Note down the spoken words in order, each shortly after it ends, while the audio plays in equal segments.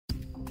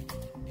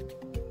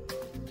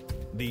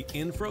the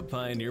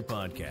Infrapioneer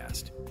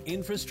podcast,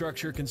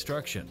 Infrastructure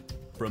Construction,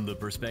 from the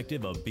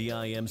perspective of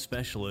BIM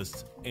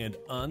specialists and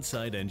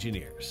on-site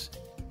engineers.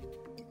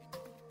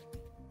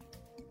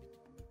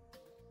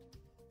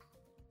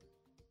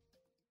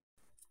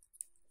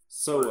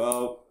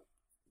 So,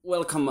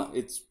 welcome.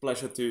 It's a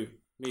pleasure to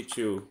meet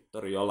you,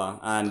 Toriola.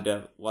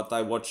 And what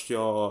I watched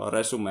your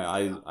resume,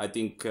 I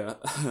think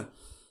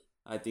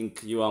I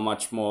think you are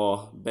much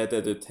more better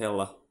to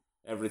tell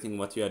everything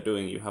what you are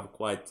doing. You have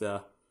quite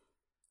a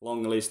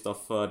long list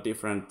of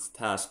different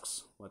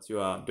tasks what you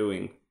are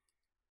doing.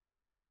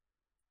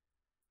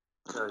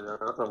 Yeah,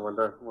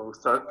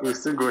 we're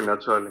still going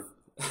actually.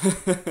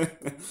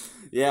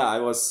 Yeah, I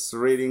was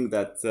reading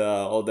that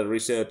all the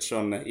research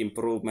on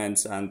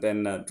improvements and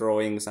then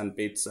drawings and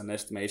bits and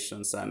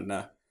estimations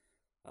and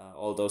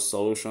all those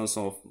solutions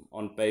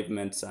on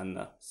pavements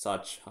and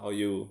such, how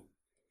you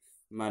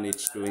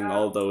manage doing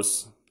all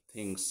those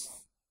things.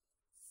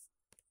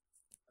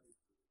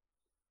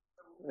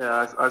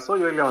 Yeah, I saw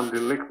you earlier on the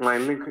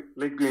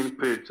LinkedIn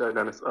page, and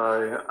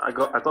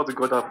I thought you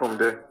got that from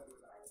there.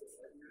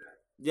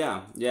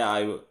 Yeah,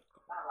 I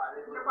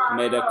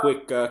made a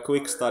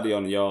quick study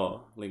on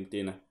your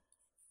LinkedIn.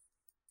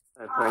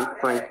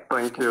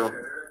 Thank you.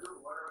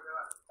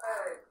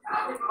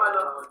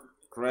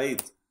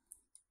 Great.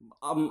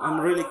 I'm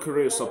really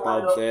curious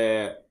about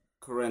the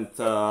current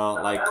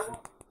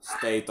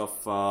state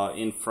of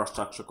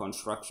infrastructure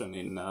construction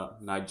in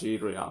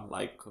Nigeria.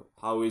 Like,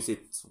 how is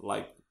it?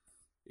 Like,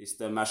 is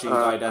the machine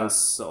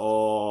guidance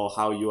or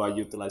how you are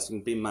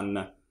utilizing BIM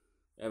and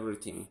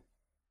everything?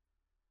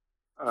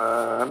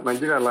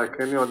 Nigeria, like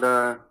any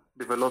other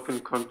developing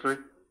country,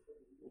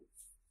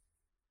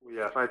 we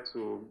are trying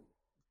to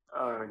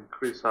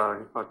increase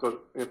our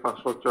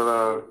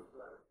infrastructural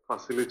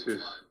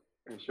facilities,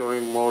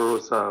 ensuring more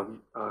roads are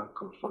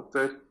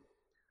constructed,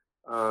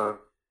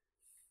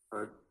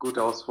 good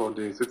house for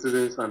the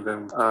citizens, and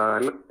then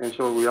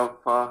ensure we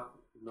have power,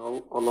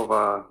 all of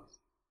our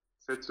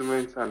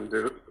settlements and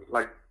the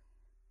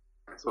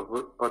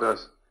of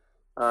others.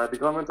 The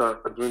government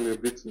are doing a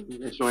bit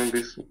in ensuring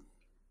this.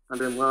 And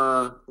then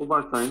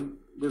over time,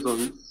 based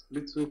on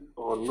little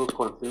or no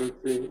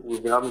continuity,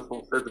 we'll be having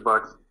some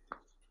setbacks.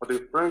 But the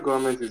current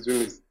government is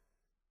doing its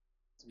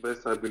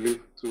best, I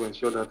believe, to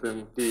ensure that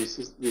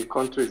the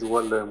country is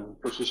well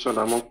positioned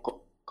among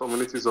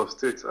communities of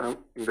states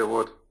in the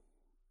world.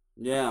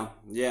 Yeah,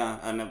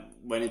 and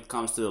when it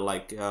comes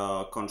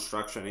to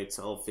construction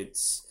itself,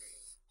 it's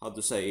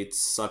it's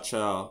such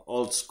a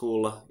old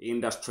school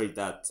industry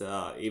that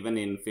even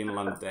in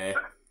Finland the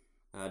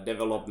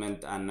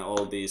development and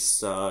all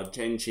these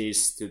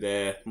changes to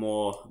the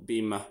more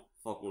BIM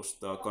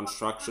focused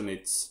construction,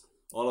 it's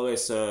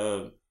always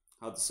a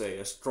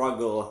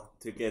struggle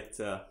to get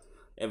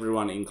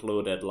everyone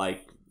included.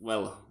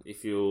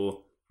 If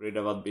you read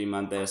about BIM,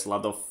 and there's a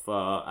lot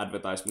of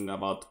advertising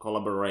about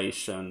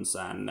collaborations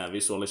and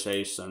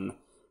visualization,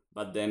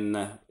 but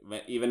then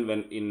even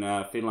when in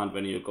Finland,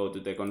 when you go to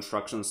the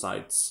construction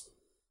sites,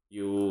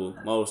 you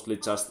mostly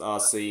just are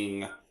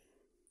seeing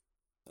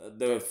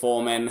the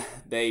foremen.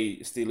 They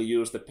still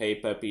use the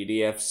paper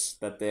PDFs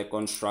that they're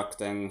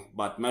constructing,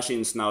 but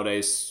machines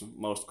nowadays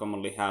most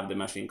commonly have the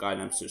machine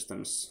guidance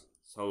systems.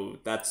 So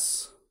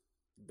that's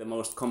the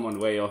most common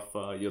way of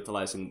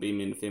utilizing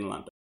BIM in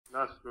Finland.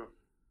 That's true.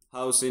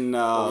 How's in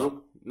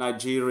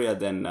Nigeria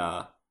then?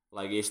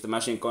 Is the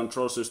machine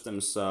control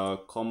systems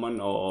common,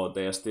 or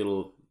they are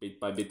still bit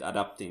by bit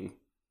adapting?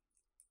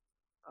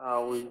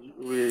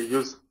 We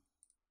use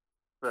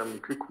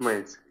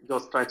equipment,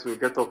 just trying to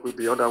get up with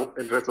the other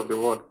rest of the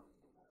world.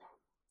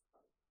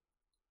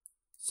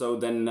 So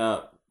then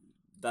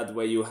that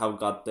way you have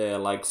got the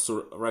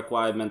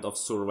requirement of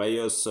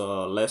surveyors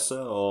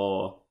lesser,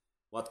 or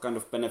what kind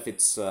of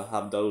benefits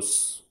have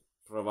those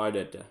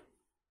provided?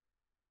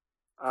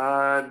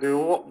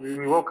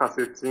 We work as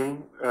a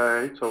team.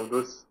 Each of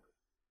those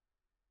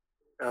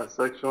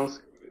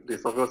sections, the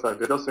surveyors are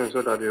there just to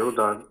ensure that the roads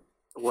are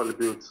well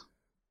built.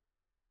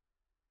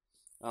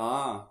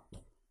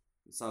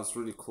 It sounds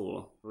really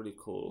cool.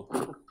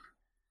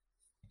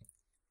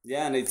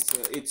 Yeah, and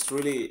it's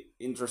really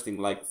interesting.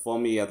 Like, for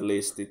me at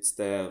least, it's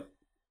the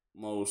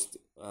most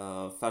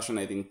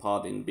fascinating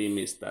part in BIM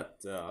is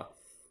that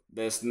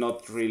there's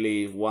not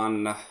really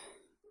one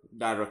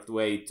direct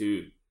way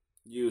to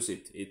use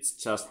it. It's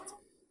just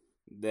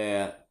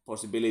the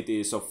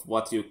possibilities of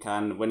what you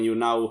can, when you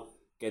now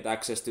get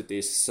access to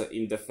this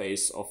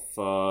interface of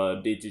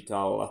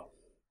digital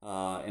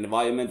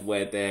environment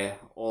where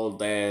all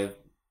the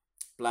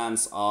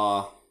plans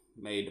are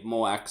made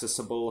more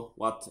accessible,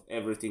 what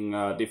everything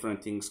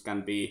different things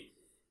can be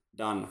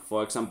done.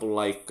 For example,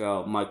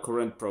 my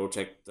current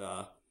project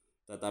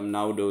that I'm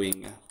now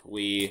doing,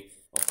 we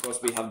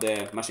have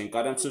the machine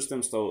guidance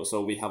system,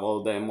 so we have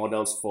all the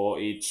models for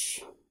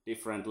each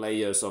different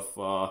layers of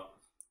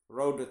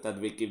road that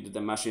we give to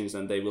the machines,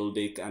 and they will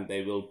dig and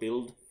they will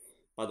build.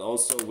 But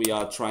also we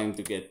are trying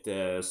to get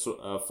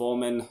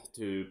foremen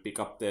to pick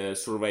up the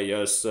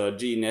surveyor's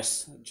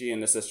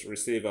GNSS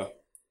receiver,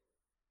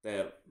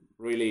 the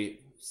really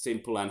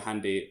simple and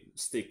handy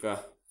stick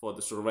for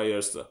the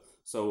surveyors.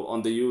 So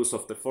on the use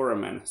of the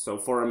foreman, so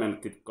foremen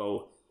could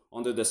go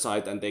onto the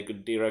site and they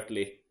could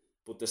directly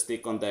put the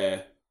stick on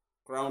the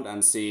ground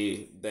and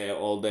see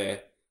all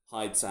the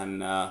heights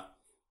and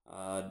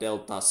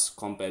deltas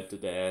compared to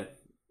the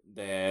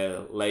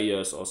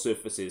layers or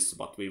surfaces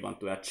what we want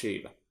to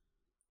achieve.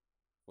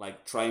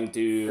 Like trying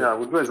to... Yeah,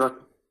 we do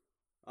exactly.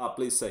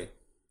 Please say.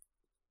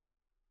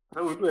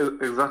 Yeah, we do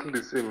exactly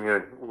the same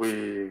here.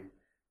 We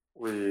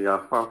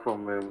are far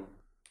from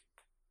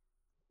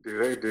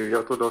the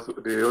orthodox,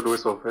 the old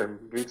ways of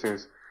doing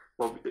things.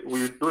 But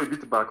we do a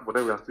bit back, but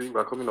then we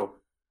are coming up.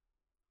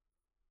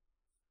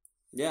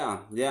 Yeah,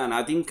 and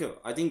I think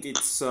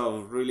it's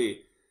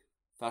really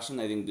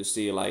fascinating to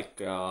see,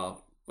 like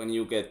when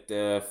you get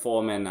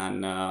foremen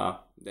and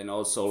then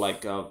also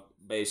like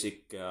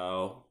basic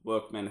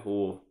workmen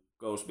who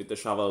goes with the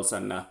shovels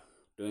and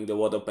doing the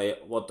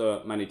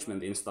water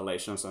management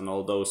installations and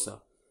all those.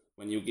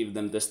 When you give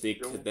them the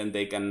stick, then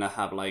they can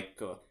have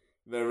like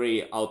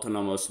very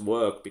autonomous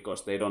work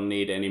because they don't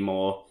need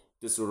anymore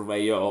the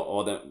surveyor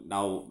or the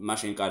now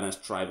machine guidance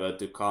driver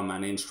to come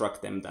and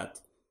instruct them that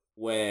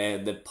where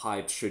the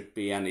pipe should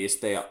be and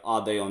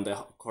are they on the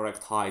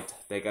correct height.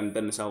 They can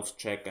themselves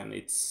check, and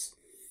it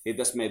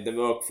has made the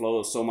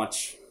workflow so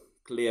much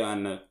clear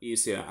and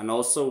easier. And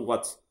also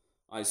what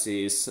I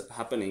see is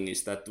happening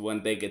is that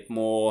when they get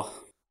more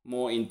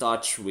in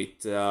touch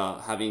with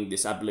having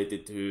this ability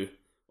to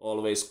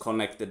always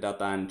connect the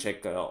data and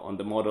check on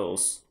the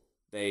models,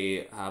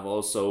 they have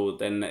also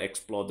then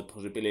explored the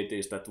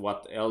possibilities that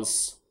what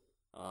else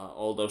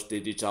all those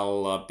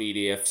digital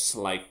PDFs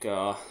like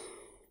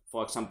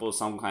for example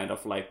some kind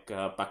of like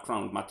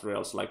background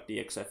materials like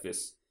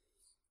DXFs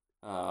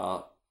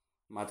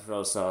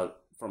materials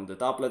from the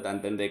tablet,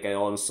 and then they can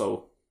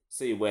also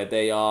see where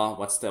they are,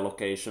 what's their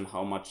location,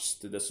 how much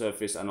to the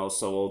surface, and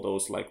also all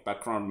those like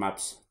background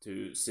maps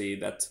to see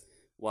that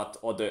what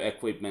other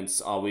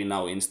equipments are we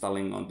now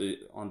installing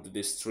onto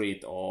this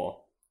street or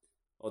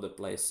other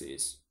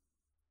places.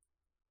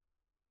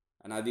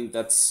 And I think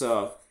that's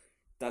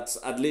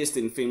at least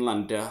in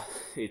Finland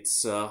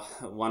it's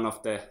one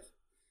of the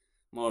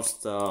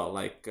most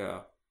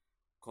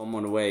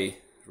common way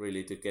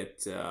really to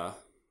get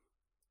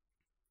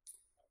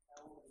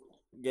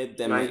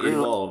them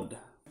involved.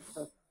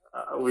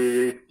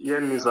 We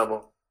hear news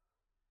about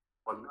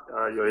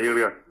your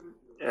area,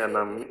 and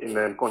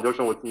in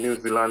conjunction with New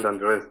Zealand and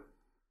the rest.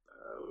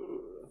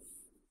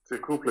 It's a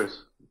cool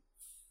place.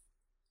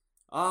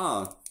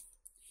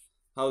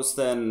 How's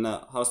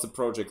the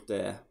project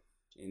there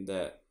in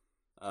the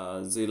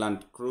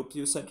Zealand group?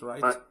 You said,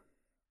 right?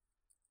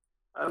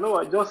 I know.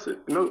 I just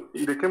it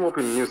came up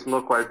in news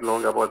not quite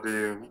long about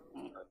the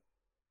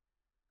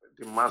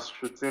mass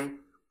shooting.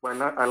 By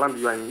Ireland,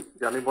 you are in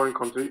the neighboring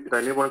country.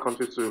 The neighboring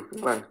country to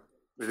Finland,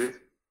 is it?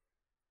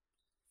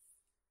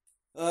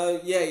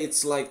 Yeah,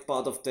 it's like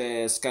part of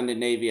the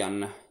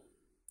Scandinavian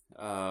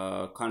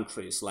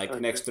countries, like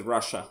next to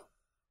Russia.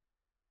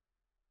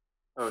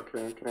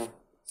 Okay.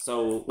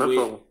 So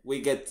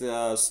we get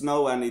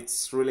snow and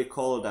it's really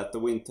cold at the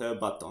winter,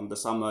 but on the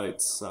summer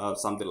it's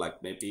something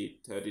like maybe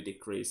 30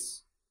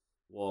 degrees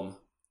warm.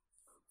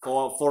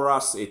 For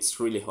us, it's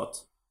really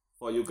hot.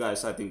 For you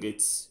guys, I think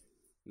it's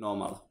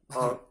normal.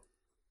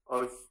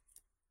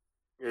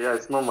 Yeah,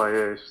 it's normal.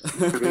 Yeah.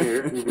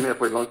 You've been here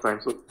for a long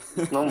time, so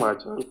it's normal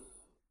actually.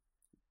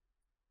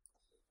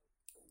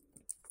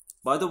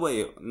 By the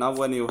way, now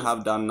when you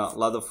have done a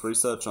lot of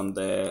research on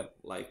the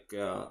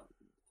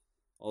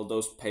all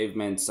those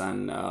pavements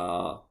and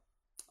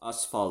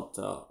asphalt,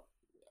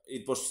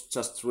 it was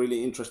just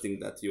really interesting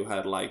that you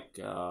had like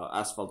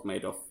asphalt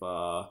made of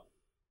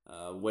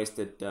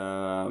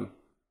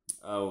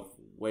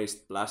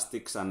waste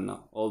plastics and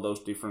all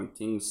those different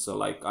things. So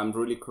like I'm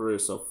really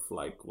curious of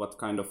like what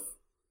kind of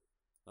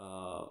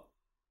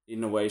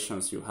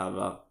innovations you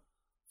have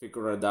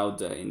figured out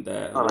in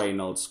the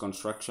Reynolds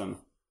construction.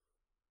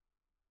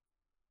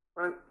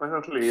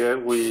 Presently, yeah,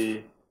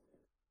 we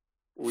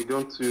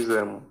don't use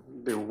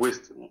the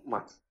waste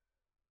mat.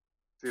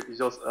 It's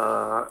just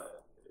the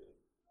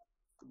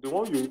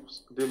one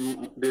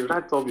the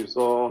write-up you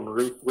saw on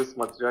waste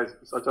materials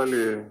is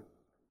actually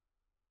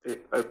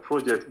a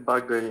project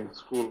back then in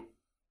school.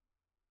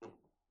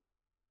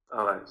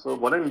 All right. So,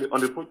 but then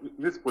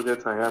this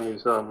project I am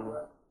is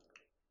a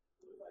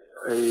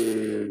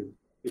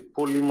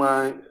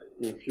polymer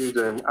infused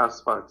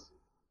asphalt,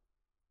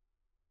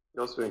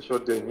 just to ensure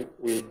that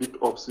we beat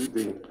up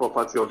the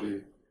property of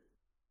the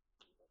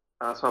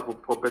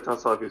asphalt for better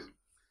service.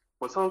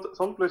 But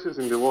some places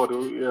in the world,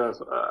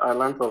 yes, I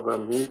learned of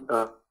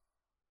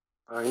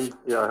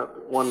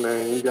one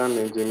Indian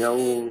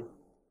engineer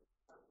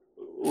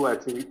who I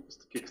think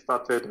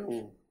kickstarted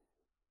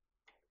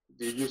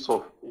the use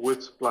of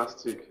waste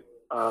plastic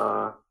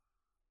for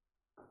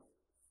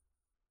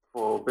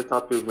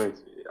better pavement.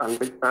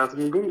 And I has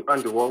been going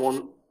around the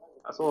world.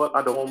 I saw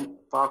other one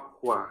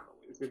Bakwa.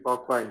 Is it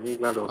Bakwa in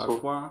England or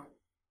so?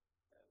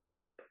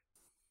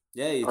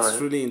 Yeah, All it's right.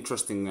 really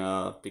interesting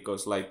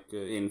because, like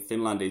in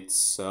Finland,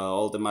 it's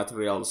all the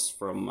materials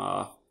from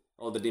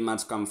all the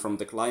demands come from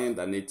the client,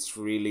 and it's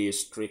really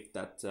strict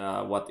that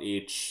what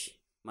each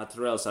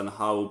materials and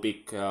how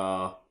big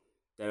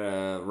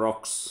the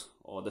rocks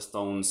or the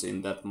stones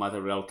in that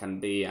material can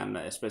be, and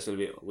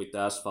especially with the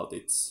asphalt,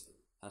 it's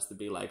has to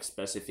be like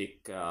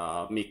specific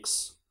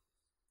mix.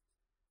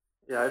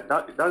 Yeah,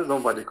 that is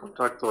done by the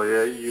contractor.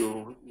 Yeah,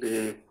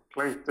 the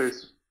client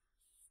says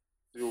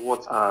you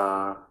what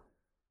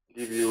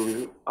give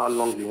you how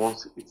long he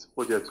wants its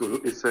project to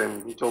its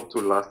job to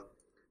last.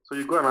 So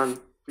you go around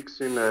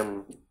fixing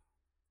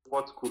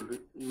what could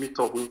meet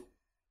up with,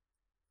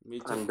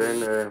 Meet and up then with.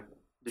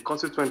 the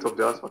consequence of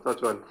the asphalt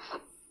actually,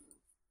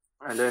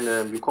 and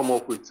then you come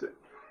up with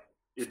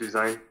a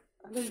design,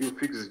 and then you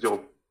fix the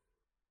job.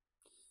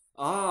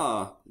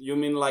 Ah, you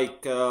mean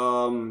like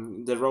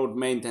the road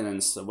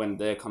maintenance when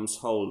there comes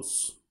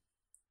holes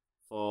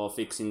for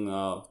fixing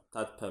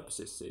that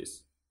purposes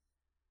is.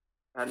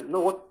 And you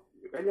know what?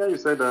 Earlier you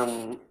said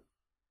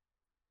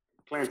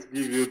clients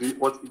give you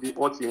what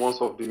he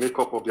wants of the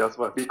makeup of the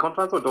asphalt. The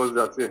contractor does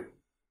that, yeah.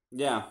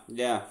 Yeah,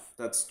 yeah,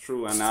 that's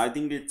true, and I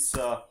think it's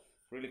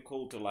really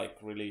cool to like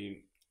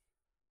really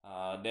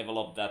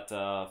develop that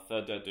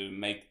further to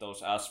make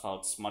those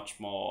asphalts much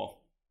more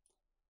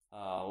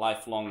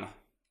lifelong.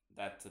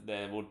 That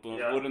there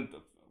Yeah,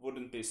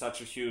 wouldn't be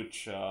such a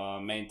huge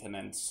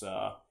maintenance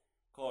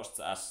cost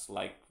as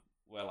like,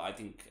 well, I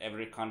think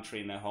every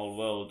country in the whole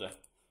world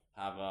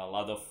have a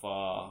lot of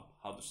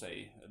how to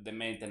say, the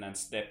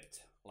maintenance debt.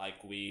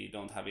 Like we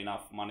don't have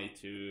enough money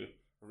to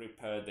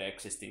repair the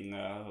existing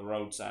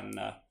roads and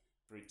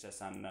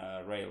bridges and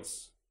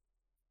rails.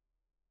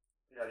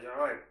 yeah, you're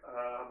right.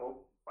 But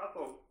part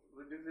of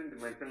reducing the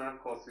maintenance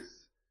cost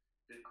is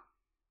the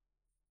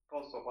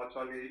cost of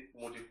actually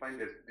modifying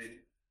the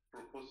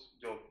proposed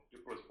job, the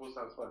proposed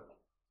asphalt.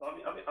 So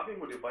having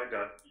modified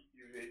that,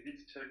 you need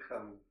to check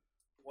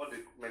what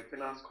the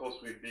maintenance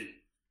cost will be.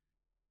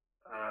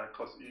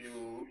 Because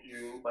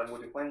you by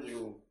modifying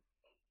you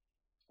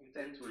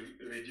tend to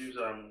reduce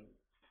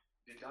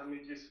the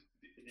damages,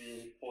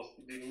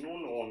 the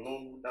known or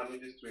unknown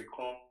damages to a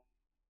car.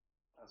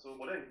 And so,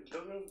 but then it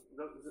doesn't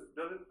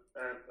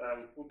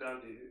put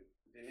down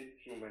the need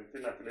to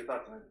maintain at a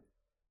later time.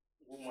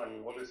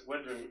 Woman always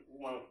wedding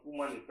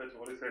woman effect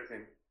always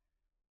setting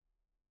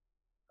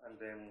and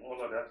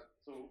all of that.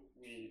 So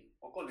we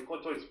of course the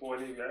culture is for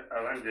anywhere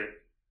around there,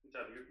 which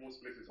I believe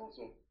most places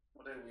also.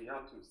 But then we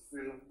have to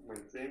still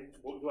maintain,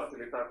 but do at a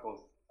later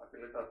cost, at a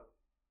later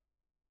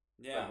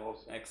Yeah, time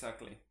also.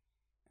 exactly,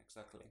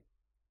 exactly.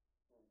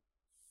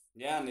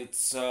 Yeah, and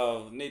it's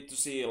need to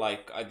see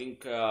like I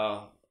think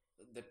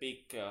the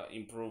big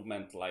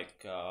improvement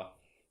like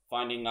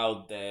finding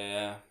out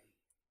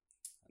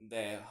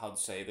the how to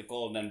say the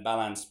golden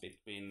balance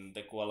between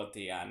the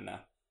quality and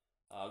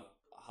uh,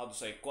 how to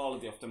say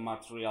quality of the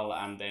material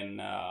and then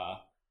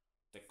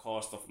the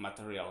cost of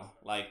material.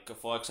 Like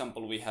for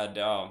example, we had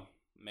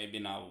maybe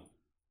now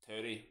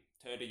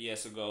 30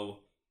 years ago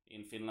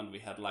in Finland we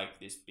had like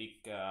this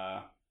big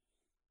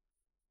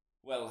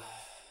well,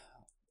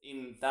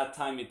 in that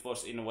time it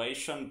was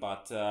innovation,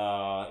 but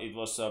it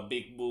was a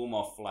big boom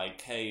of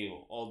like, hey,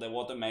 all the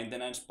water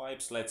maintenance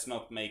pipes, let's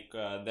not make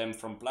them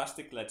from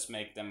plastic, let's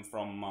make them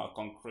from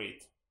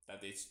concrete.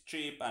 That is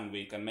cheap and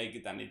we can make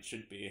it and it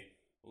should be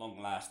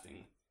long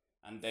lasting.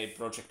 And they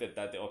projected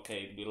that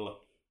okay, it will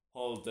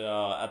hold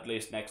at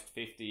least next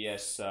 50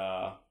 years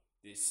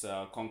this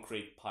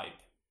concrete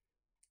pipe.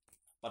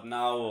 But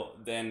now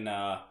then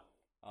uh,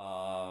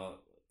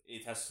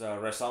 it has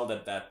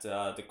resulted that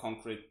the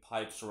concrete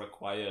pipes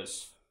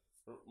requires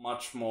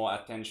much more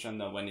attention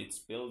than when it's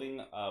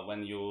building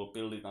when you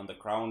build it on the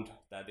ground,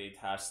 that it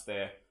has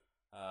the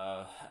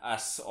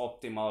as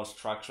optimal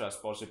structure as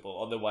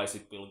possible, otherwise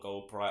it will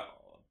go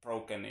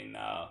broken in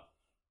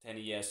 10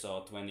 years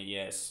or 20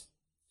 years.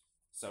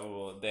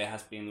 So there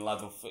has been a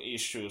lot of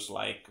issues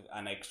like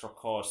and extra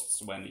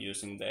costs when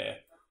using the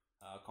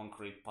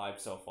concrete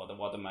pipes or for the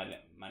water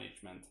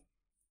management.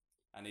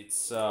 And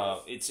it's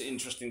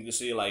interesting to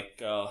see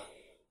like uh,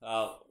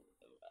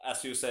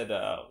 as you said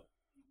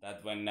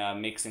that when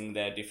mixing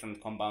the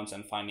different compounds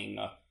and finding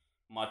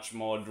much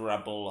more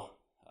durable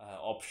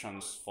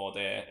options for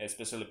the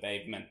especially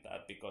pavement,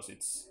 because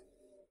it's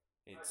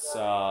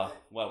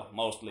well,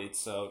 mostly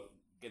it's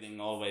getting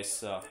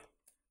always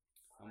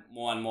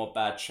more and more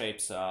bad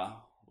shapes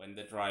when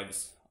the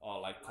drives or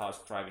like cars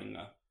driving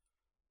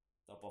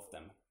top of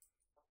them.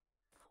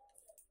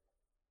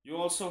 You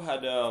also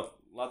had a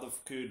lot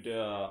of good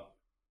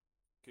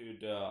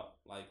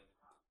like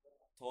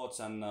thoughts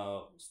and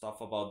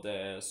stuff about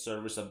the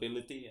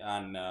serviceability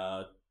and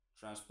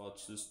transport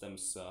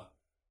systems.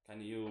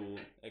 Can you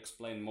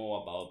explain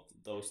more about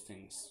those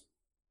things?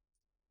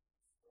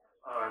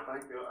 All right,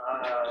 thank you.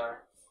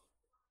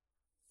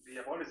 The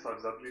about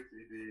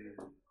serviceability, the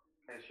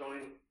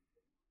ensuring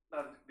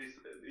that this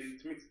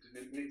it meets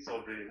the needs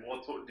of the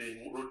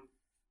road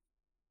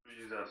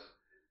users.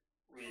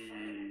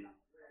 We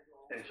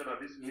ensure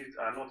that these needs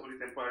are not only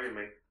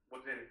temporary,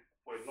 but then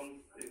for a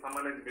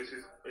permanent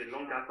basis, a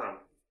longer term.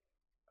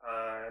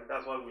 And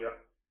that's why we are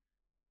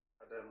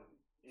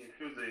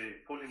infuse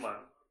the polymer,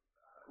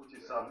 which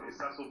is a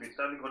SASO bit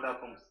that we got that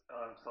from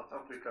South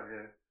Africa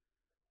here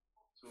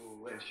to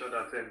ensure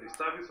that the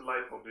service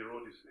life of the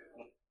road is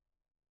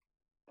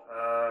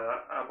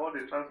about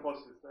the transport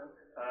system.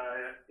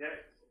 Yeah,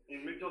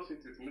 in major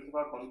cities,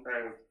 municipal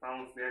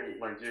towns there in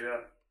Nigeria,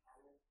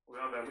 we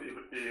have a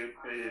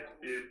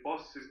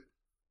bus system.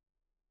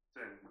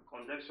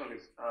 Congestion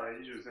is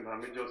issues in our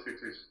major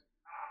cities.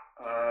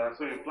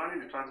 So in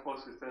planning the transport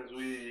systems,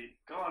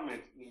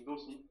 government in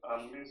those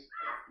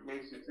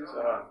main cities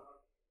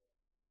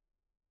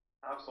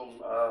have some,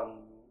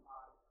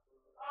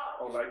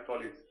 how I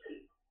call it,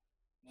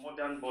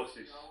 modern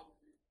buses,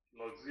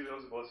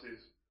 luxurious buses,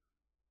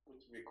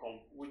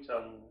 which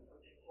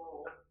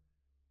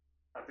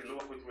at a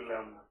lower which will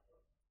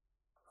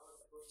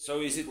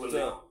So is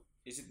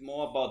it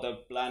more about the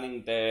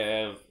planning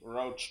the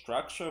road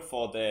structure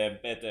for the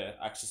better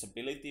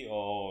accessibility,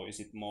 or is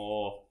it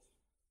more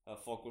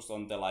focused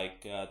on the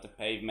the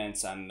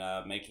pavements and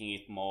making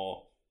it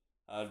more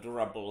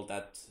durable,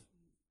 that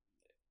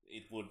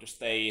it would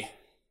stay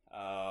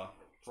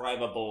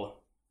drivable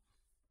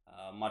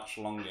much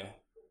longer?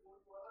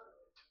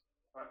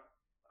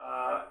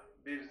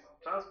 This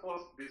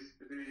transport,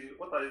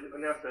 what I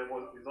earlier said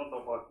is not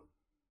about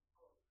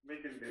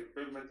making the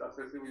pavement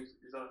accessible.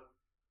 It's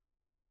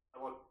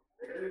about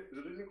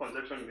reducing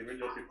congestion in the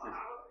major cities.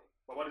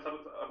 But what is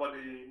about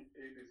this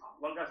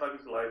longer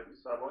service life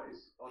is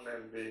on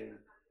the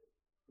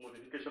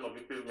modification of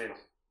the pavement.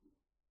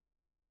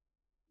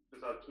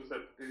 These are two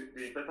steps.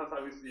 The better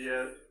service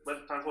here,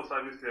 better transport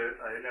service here,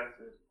 I earlier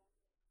said,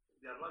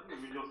 they are largely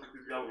in major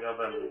cities where we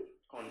have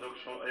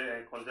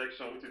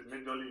congestion, which is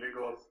majorly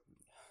Lagos,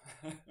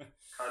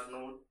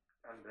 Kano,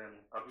 and then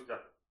Abuja.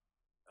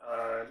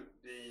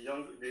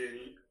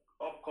 The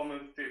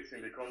upcoming states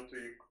in the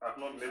country have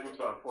not been able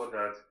to afford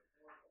that,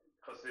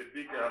 because a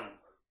big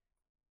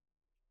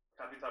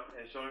capital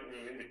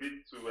in the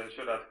bid to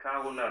ensure that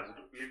car owners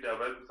leave their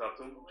vehicles at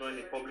home, join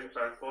in public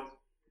transport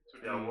to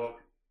their work,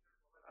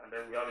 and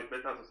then we have a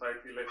better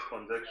society, less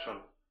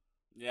congestion.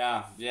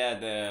 Yeah,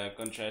 the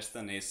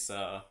congestion is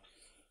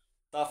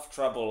tough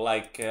trouble.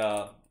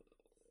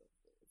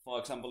 For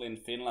example, in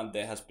Finland,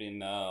 there has been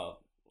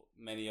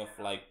many of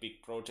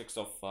big projects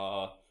of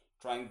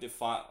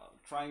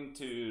trying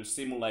to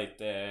simulate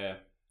the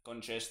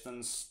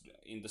congestions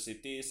in the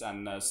cities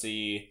and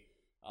see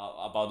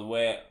about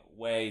where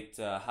it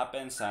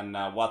happens and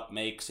what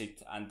makes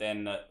it, and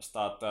then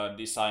start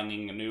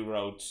designing new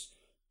roads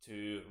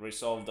to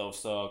resolve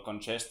those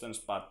congestions,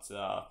 but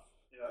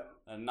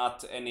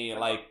not any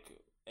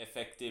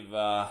effective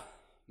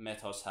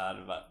methods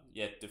have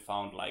yet to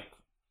found I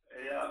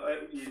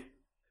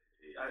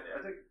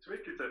think to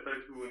make it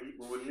effective, we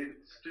will need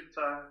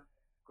stricter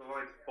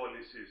government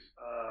policies.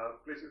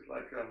 Places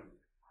like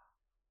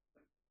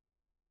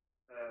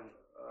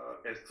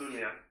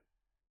Estonia,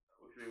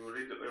 if you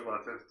read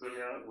about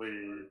Estonia,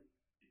 it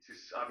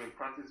is having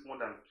practiced more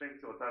than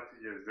 20 or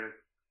 30 years there.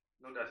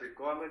 You know, there's a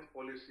government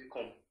policy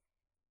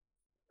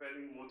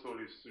compelling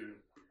motorists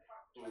to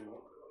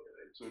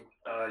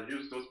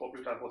use those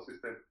public transport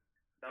systems.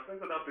 There are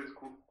plenty of other places.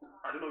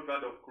 I don't know if you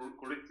heard of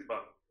Curitiba.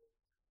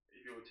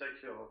 If you check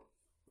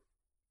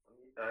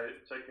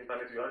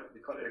internet,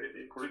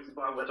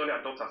 Curitiba, we actually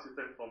adopt a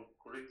system from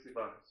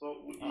Curitiba. So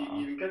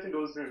in getting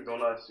those things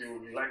done as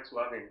you like to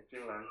have in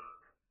Finland,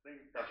 I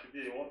think there should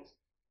be a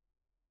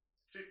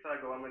stricter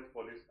government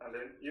policy, and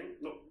then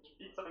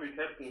each time we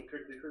help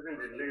increasing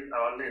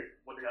our lane,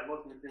 but they are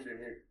not meeting the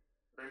need.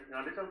 Then in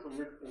addition to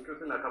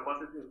increasing the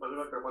capacity,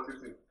 infrastructure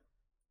capacity,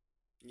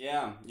 the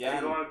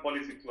government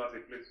policy too has a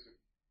place.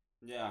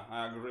 Yeah,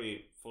 I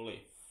agree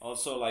fully.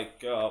 Also,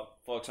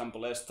 for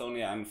example,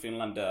 Estonia and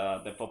Finland,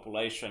 the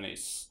population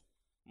is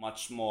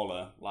much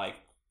smaller. Like,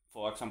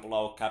 for example,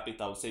 our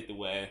capital city,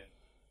 where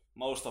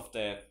most of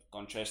the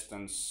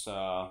congestions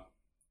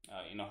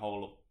in a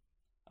whole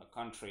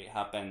country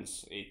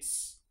happens,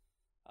 it's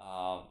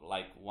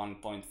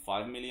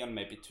 1.5 million,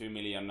 maybe 2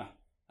 million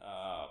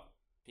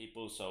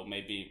people. So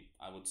maybe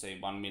I would say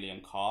 1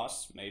 million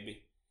cars,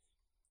 maybe,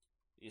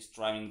 is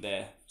driving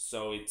there.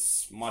 So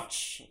it's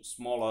much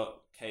smaller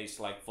case.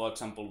 Like, for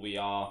example, we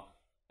are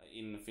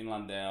in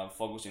Finland, they are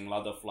focusing a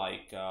lot of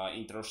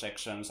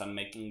intersections and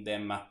making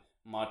them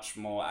much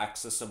more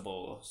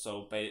accessible.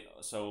 So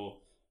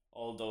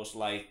all those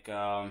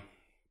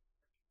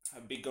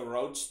bigger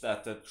roads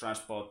that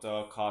transport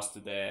cars to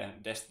their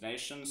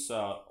destinations,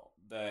 all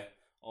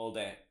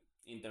the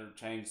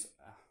interchange.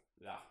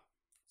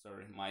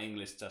 Sorry, my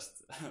English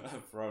just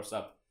froze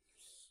up.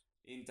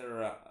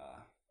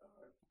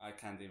 I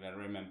can't even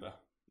remember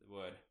the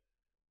word.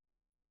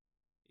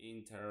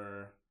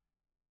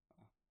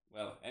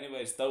 Well,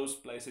 anyways, those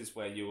places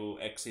where you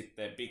exit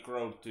the big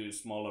road to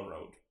smaller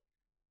road.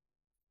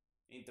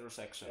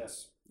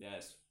 Intersections,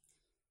 yes.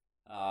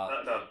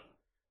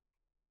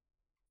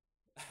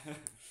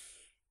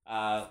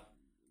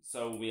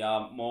 So we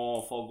are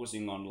more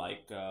focusing on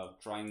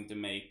trying to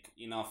make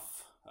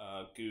enough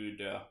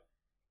good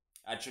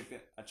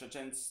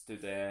adjacents to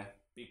the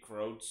big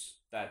roads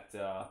that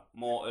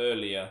more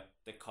earlier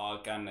the car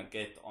can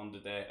get onto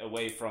the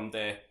away from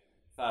the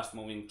fast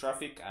moving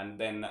traffic, and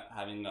then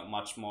having a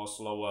much more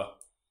slower,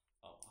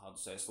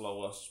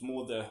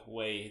 smoother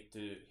way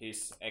to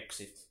his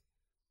exit,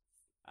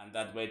 and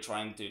that way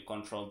trying to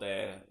control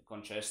the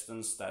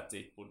congestions that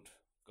it would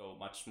go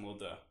much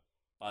smoother.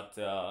 But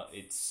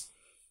it's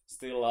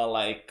still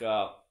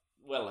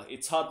well,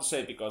 it's hard to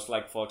say because,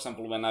 like, for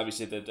example, when I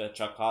visited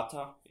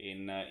Jakarta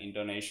in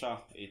Indonesia,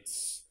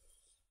 it's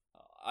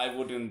I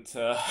wouldn't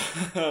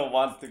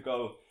want to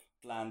go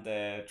plan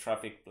the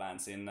traffic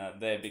plans in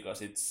there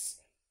because it's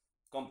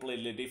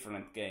completely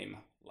different game.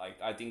 Like,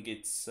 I think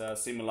it's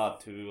similar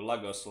to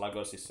Lagos.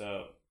 Lagos is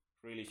a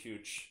really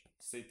huge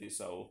city,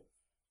 so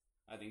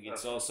I think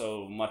it's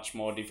also much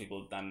more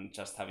difficult than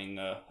just having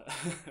a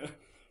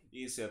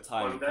easier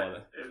time for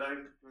the. There's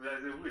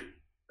a way.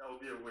 That will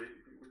be a way.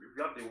 If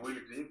you have the will,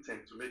 the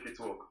intent to make it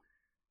work,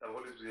 there will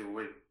always be a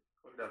way.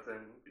 Only that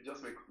it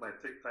just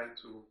might take time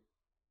to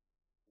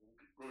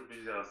road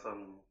users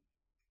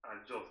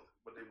adjust,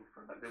 but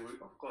they will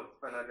of course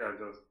finally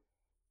adjust.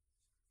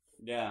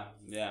 Yeah,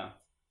 yeah.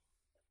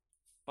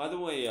 By the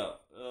way, a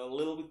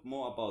little bit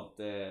more about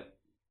the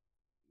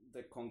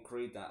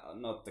concrete,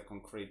 not the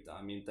concrete.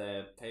 I mean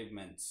the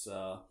pavements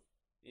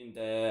in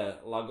the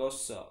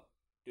Lagos.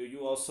 Do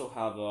you also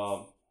have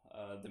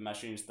the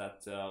machines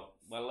that?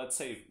 Well, let's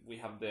say we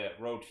have the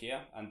road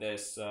here, and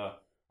there's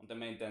on the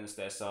maintenance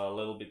there's a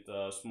little bit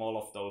small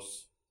of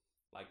those.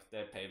 Like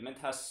the pavement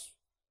has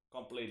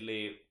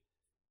completely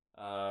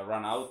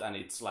run out, and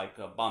it's like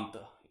a bump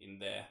in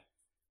there.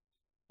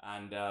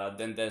 And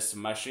then there's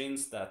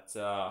machines that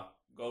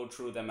go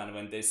through them, and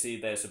when they see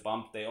there's a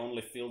bump, they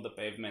only fill the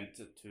pavement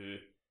to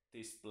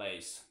this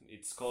place.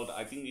 It's called,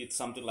 I think it's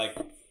something like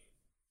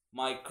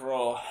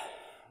micro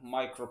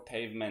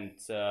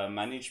pavement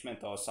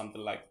management or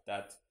something like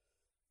that.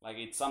 Like,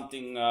 it's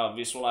something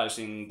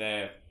visualizing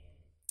the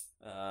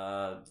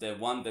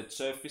wanted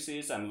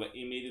surfaces, and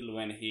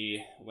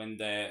immediately when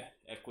the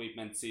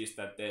equipment sees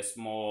that there's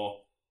more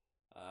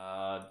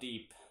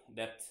deep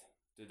depth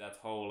to that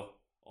hole,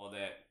 or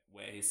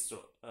where he's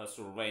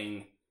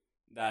surveying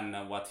than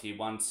what he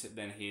wants,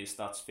 then he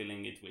starts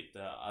filling it with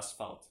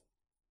asphalt.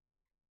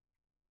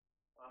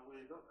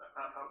 We don't.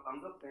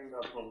 I'm not saying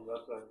that from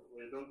that side.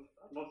 We don't.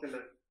 I'm not saying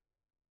that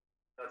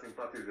that's in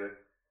practice there.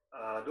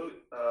 The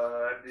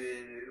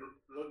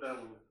road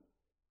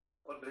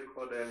what they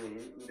call them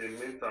in the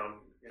main town,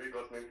 in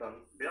Lagos main town,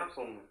 they have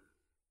some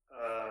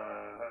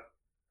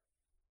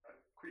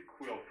quick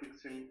way of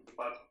fixing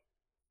bad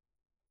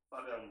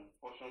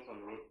portions on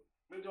the road.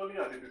 Majorly,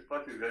 as it is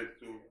practice, there is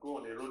to go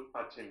on a road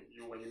patching.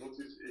 When you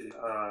notice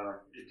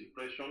a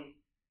depression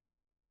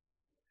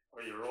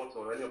or a rot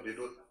or any of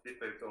those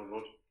defects on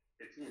road,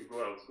 a team will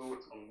go out, go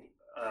with some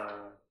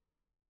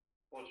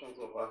portions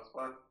of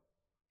asphalt,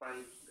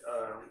 find,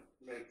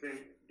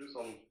 do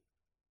some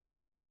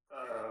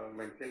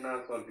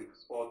maintenance on the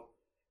spot,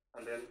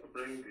 and then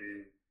bring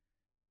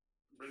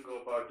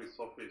about the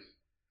surface.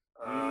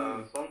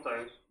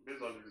 Sometimes,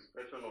 based on the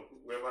discretion of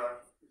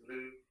whoever is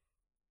really,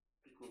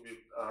 it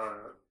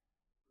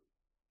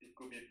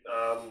could be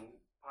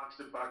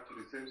patched back to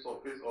the same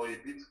surface or a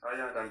bit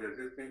higher than the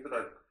existing, so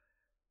that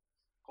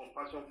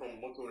compaction from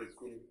motorists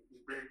could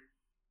bring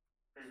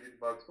it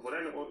back. So, but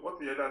then what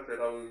the other said,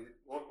 I will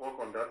work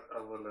on that.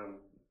 I will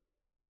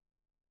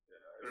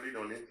read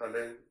on it, and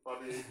then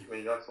probably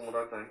when you have some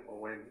other time, or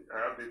when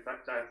I have the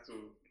chance to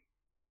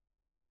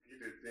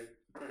get it in,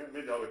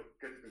 maybe I will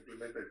get it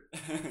implemented.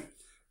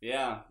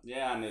 yeah,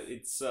 and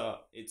it's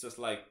just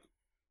like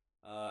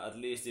at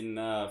least in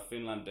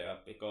Finland there,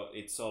 because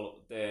it's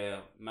all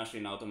the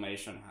machine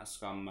automation has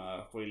come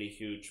really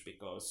huge,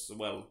 because,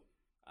 well,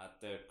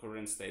 at the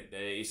current state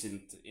there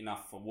isn't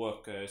enough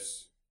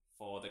workers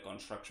for the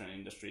construction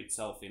industry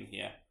itself in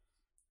here,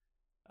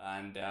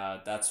 and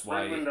that's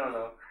why.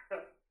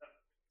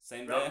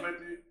 Same there.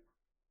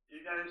 You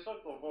can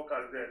short of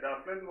workers there. There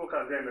are plenty of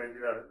workers there in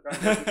Nigeria.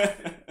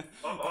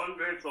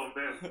 Hundreds of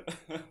them.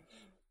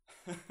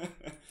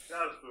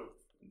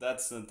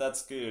 That's true.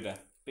 That's good,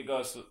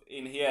 because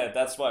in here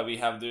that's why we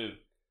have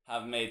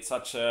made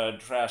such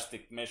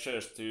drastic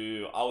measures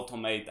to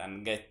automate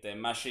and get the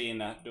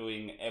machine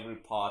doing every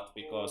part,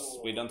 because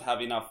we don't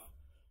have enough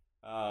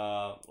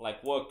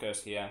like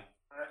workers here.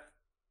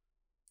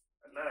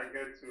 Now I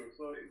get you.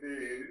 So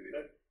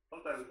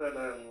sometimes said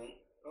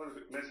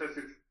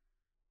necessity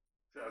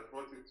has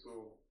brought it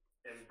to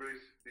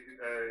embrace being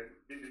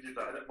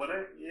digital. But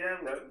then we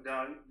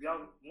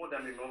have more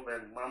than enough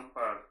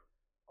manpower.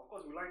 Of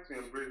course, we like to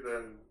embrace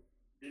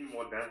being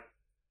modern,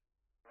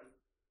 and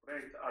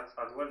then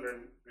as well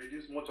then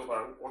reduce much of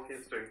our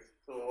working strength.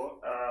 So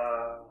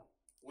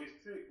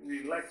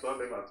we like to have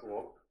them at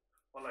work.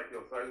 Unlike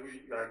your side,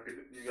 you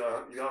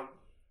have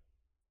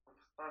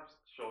staff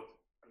short,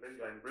 and then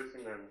you are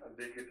embracing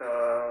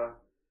digital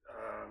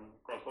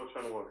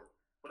construction work.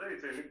 But then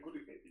it's a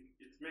good.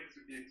 It makes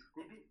it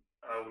good.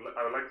 I would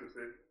like to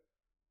say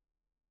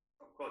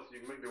of course,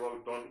 you make the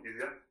work done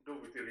easier,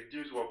 though with a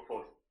reduced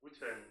workforce, which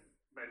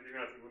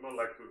Nigerians would not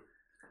like to,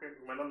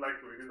 we might not like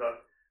to reduce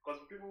that.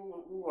 Because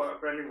people who are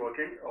currently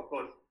working, of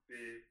course,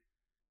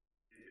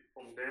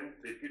 from them,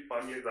 they feed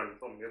families and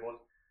some neighbors.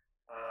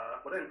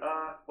 But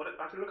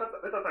as you look at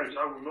later times,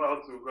 I will know how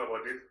to go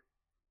about this.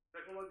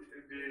 Technology,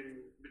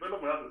 the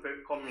development has to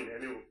say come in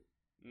anyway.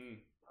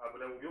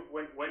 But then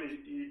when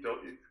it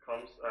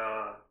comes,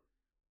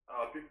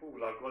 people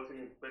will have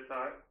gotten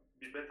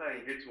be better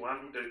engaged to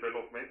handle the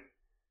development,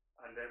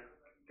 and then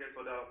get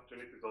other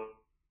opportunities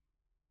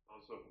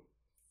also.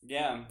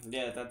 Yeah,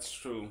 that's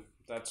true.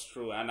 That's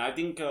true, and I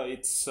think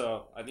it's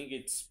a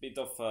bit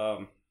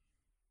of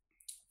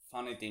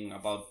funny thing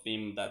about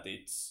BIM that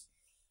it's,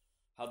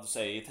 how to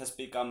say, it has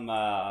become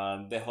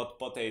the hot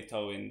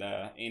potato in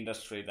the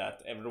industry,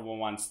 that everyone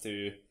wants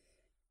to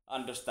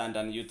understand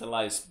and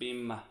utilize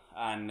BIM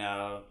and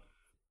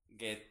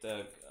get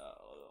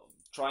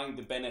trying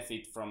to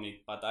benefit from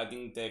it. But I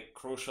think the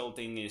crucial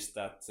thing is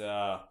that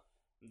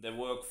the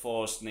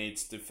workforce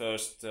needs to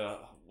first,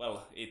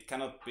 it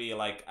cannot be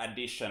like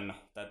addition,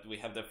 that we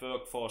have the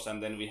workforce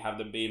and then we have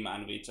the BIM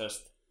and we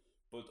just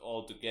put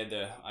all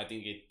together. I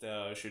think it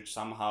should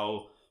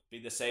somehow be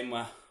the same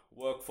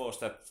workforce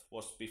that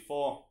was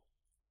before,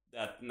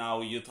 that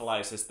now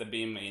utilizes the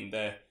BIM in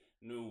the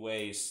new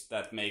ways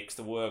that makes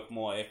the work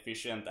more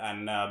efficient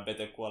and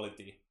better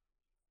quality.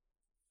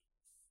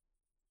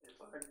 Yes,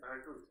 I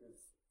agree with you.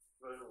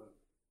 Very well.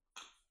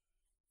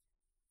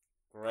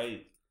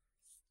 Great.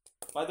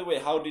 By the way,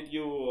 how did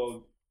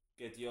you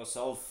get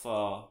yourself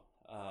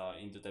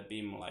into the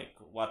BIM? Like,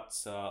 what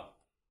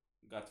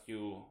got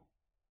you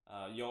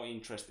your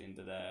interest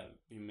into the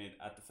BIM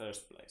at the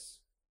first place?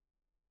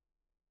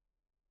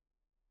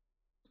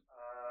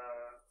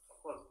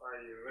 Of course, I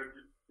read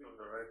the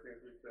writing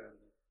which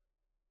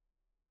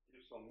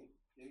give some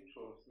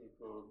intros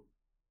into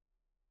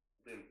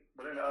BIM,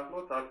 but then I've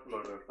not had full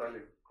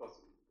understanding because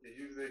the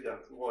usage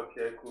at work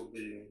here could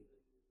be,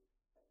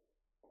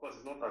 of course,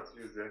 it's not at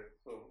use there.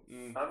 So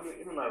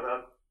even at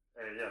that,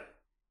 yeah.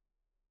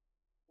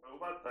 But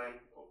over time,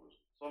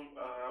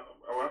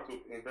 I want to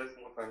invest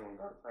more time on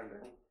that and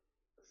then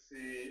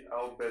see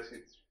how best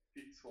it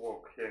fits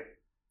work here.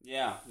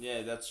 Yeah,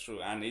 that's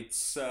true, and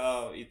it's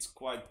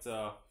quite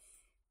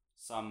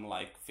some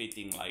like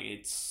fitting, like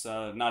it's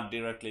not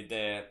directly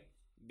the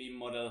BIM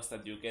models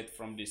that you get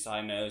from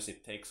designers.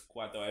 It takes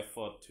quite an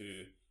effort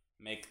to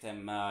make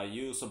them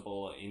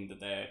usable in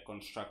the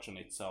construction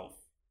itself.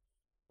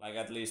 Like,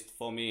 at least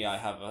for me, I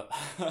have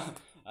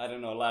I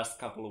don't know, last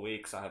couple of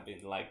weeks I have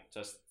been like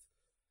just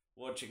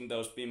watching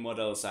those BIM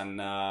models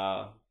and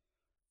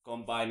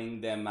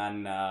combining them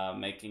and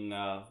making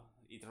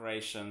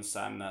iterations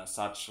and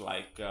such,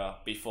 like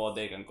before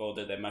they can go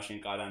to the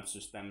machine guidance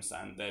systems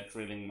and the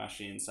drilling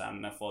machines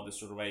and for the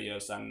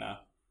surveyors and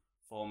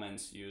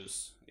foremen's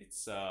use.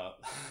 It's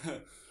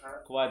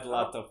quite a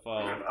lot of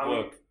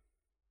work.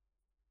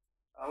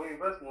 I will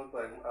invest more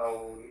time.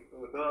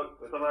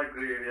 Whatever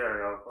gray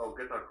area I'll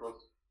get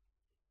across.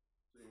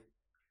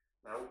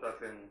 I hope that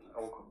I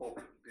will come up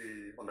with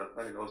the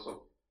understanding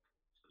also.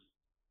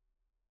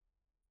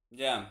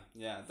 Yeah,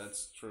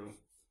 that's true.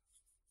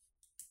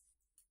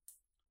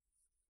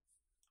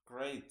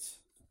 Great.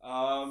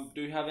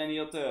 Do you have any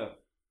other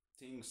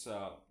things?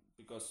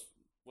 Because,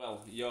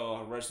 well,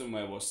 your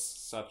resume was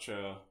such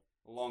a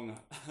long,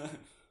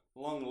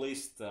 long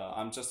list.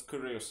 I'm just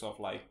curious of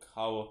like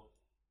how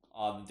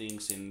are the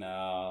things in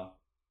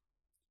Laos.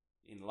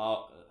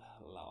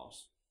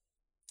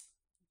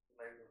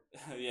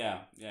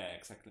 yeah,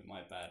 exactly.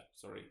 My bad.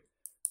 Sorry,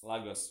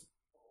 Lagos.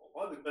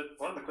 What's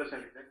the question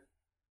again?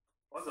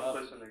 What's the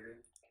question again?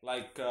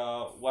 Like,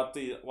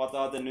 what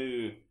are the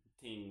new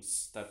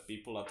things that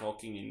people are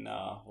talking in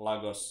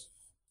Lagos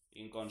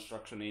in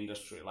construction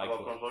industry? Like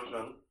about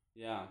construction?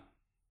 Yeah.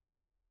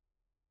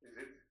 Is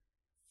it?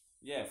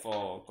 Yeah,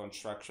 for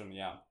construction.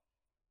 Yeah.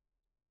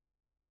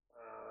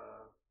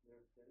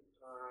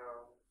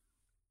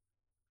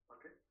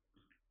 Okay.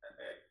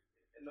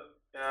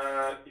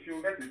 If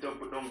you get the job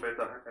done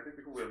better, I think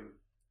people will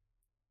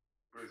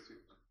praise you.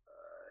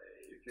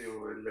 If you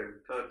will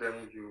tell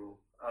them you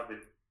have a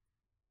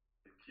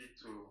key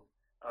to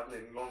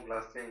having a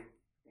long-lasting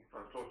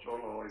infrastructure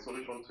or a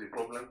solution to a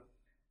problem,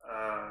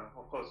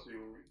 of course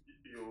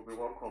you'll be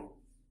welcome.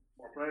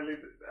 But currently,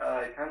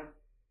 I can't,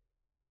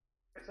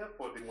 except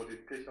for the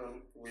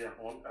modification we are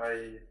on,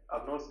 I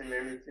have not seen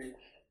anything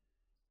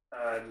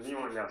new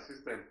on your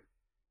system.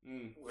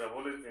 We've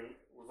always been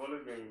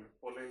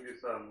following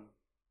this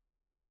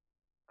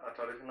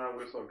traditional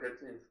ways of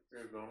getting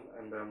things done,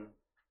 and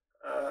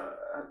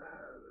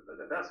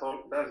that's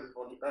all. That's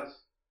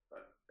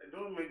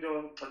no major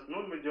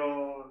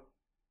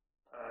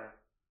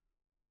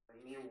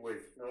new way.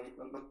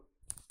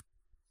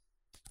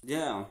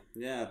 No.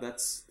 Yeah,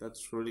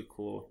 that's really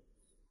cool.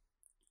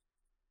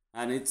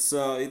 And it's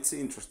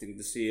interesting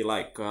to see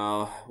like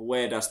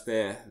where does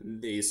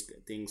these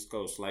things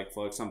goes. Like,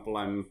 for example,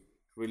 I'm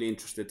really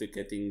interested to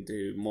getting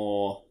to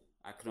more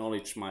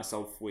acknowledge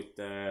myself with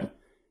the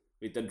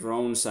with the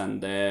drones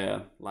and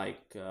the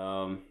like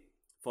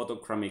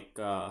photographic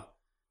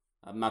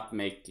map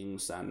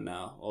makings and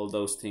all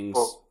those things.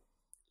 Oh,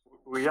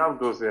 we have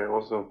those here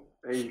also.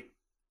 Hey,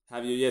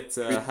 Have you yet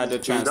with had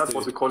this a drone, chance that's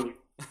what we to? call it.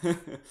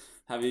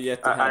 Have you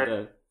yet had I,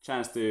 a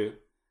chance to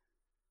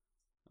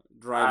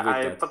drive with I,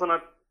 I that? personally,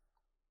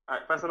 I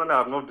personally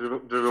have not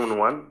driven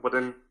one, but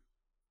then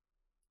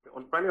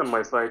depending on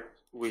my site,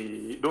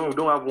 we don't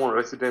have one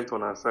resident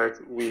on our site.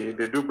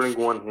 They do bring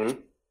one in.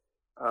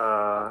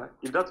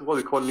 If that's what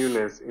we call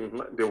newness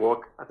in the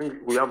work, I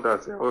think we have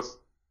that also.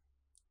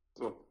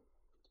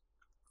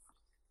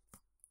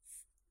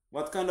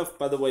 What kind of,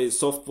 by the way,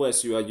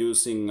 softwares you are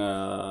using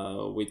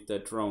with the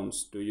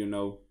drones? Do you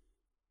know?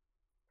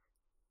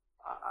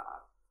 Uh,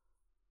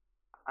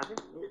 I think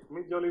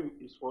majorly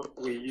is what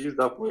we use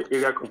that for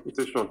area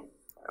computation.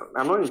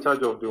 I'm not in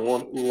charge of the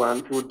one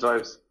who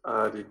drives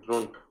the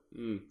drone.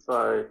 Mm.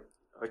 So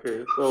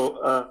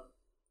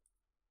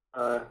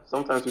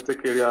sometimes we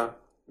take area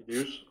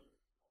views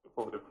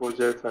of the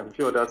project and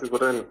few other things, but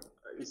then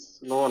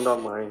it's not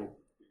under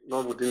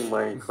not within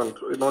my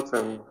control. Not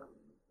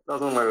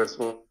that's not my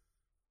responsibility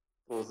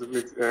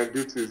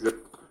duties.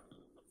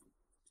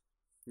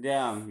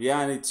 Yeah,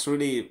 and it's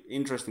really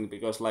interesting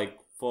because, like,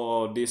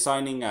 for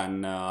designing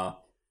and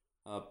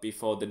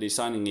before the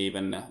designing,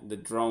 even the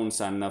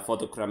drones and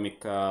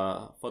photographic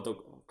mappings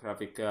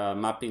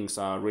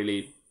are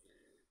really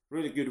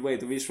good way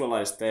to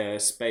visualize the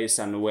space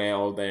and where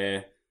all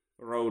the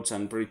roads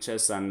and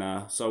bridges and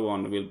so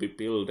on will be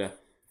built.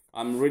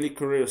 I'm really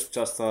curious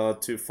just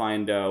to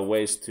find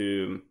ways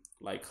to,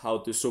 like, how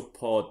to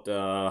support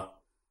the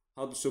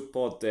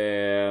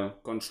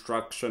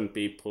construction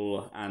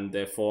people and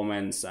the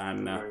foremen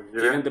and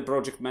even the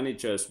project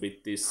managers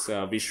with this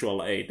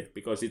visual aid,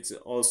 because it's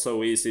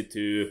also easy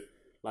to,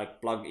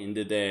 like, plug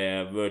into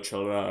the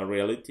virtual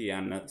reality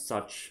and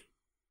such.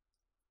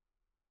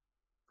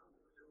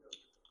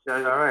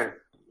 Yeah,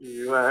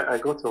 you're right. I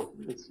got to.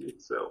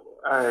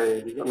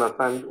 I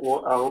understand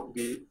how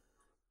the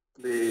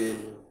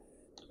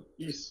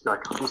ease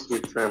that comes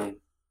with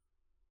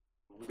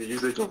the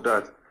usage of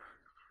that.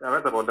 I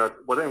read about that,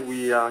 but then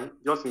we are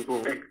just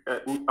into.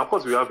 Of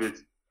course, we have it,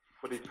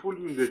 but the full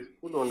usage,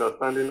 full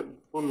understanding,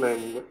 full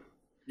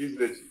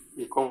usage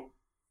will come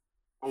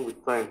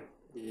with time.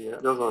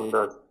 Yeah, just on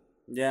that.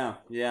 Yeah,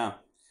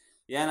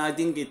 and I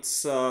think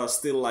it's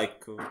still,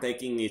 like,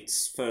 taking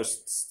its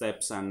first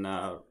steps, and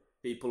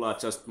people are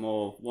just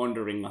more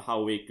wondering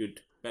how we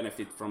could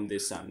benefit from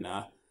this and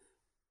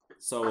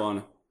so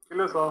on.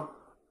 So,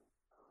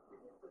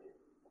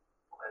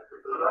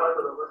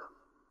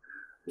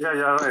 yeah,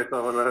 right.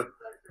 Sorry,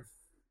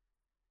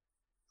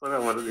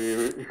 I'm on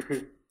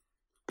the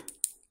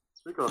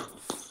speaker.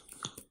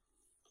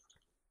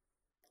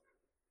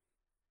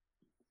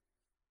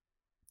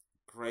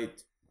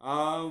 Great.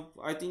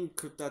 I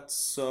think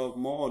that's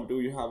more.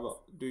 Do you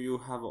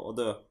have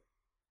other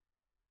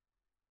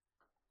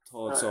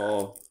thoughts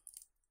or?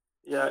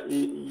 Yeah,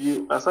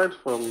 you aside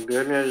from the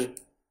earlier,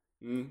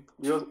 Mm?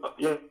 you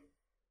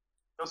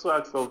also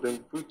asked of the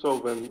future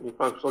of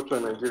infrastructure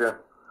in Nigeria.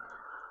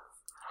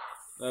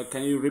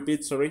 Can you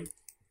repeat? Sorry.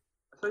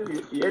 So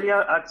you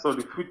earlier asked of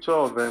the future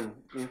of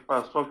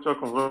infrastructure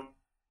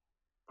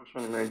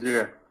construction in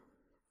Nigeria.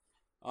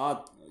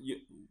 Uh, you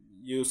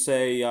you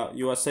say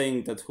you are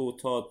saying that who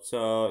taught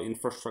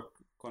infrastructure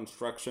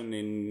construction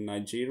in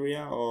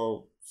Nigeria,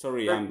 or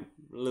sorry, Said, I'm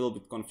a little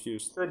bit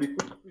confused. said the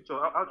future.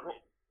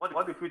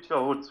 What the future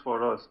holds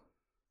for us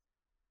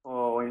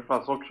for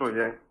infrastructure?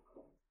 Yeah,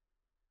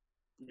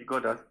 you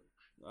got that.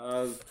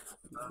 Uh,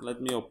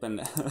 Let me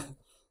open.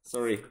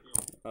 Sorry.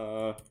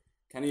 Uh,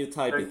 can you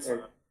type Check,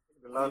 it?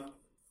 the last.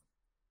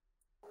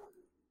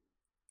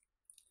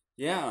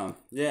 Yeah,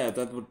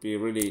 that would be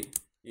really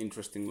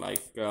interesting.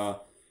 Like, uh,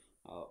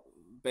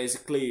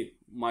 basically,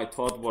 my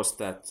thought was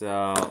that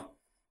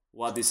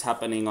what is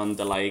happening on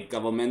the, like,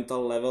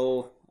 governmental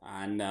level,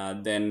 and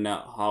then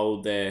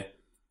how the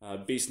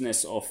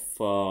business of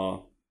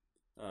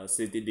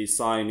city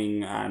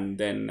designing and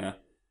then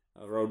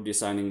road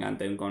designing and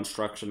then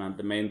construction and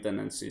the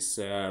maintenance is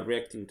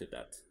reacting to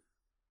that.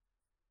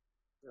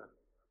 Yeah.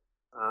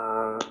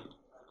 Uh,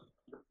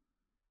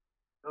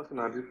 just in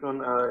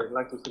addition, I'd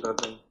like to say that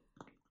the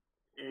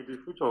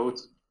future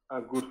roads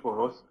are good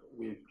for us.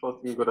 We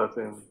trust in God that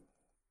the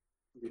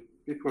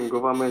people in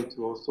government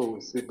also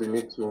will see the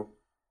need to,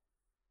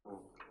 um,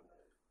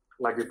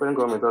 like the present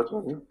government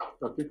actually,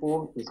 the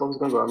people in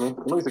subsequent government,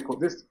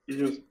 these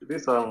issues,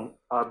 these are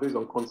based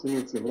on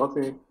continuity.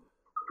 Nothing,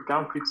 you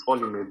can't fix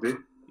all in a day.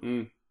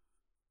 Mm.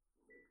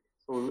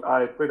 So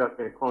I pray that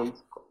the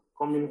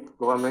coming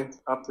government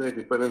after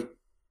the present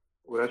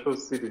will actually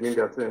see the need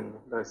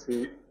that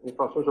see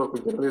infrastructure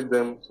could generate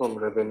them some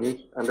revenue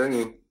and then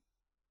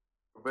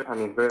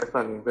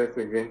invest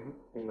again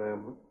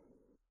in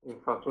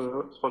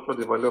infrastructure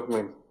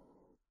development.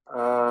 We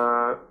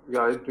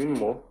are doing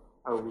more,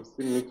 and we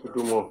still need to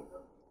do more.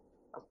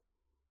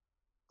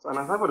 So, and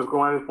aside for the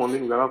government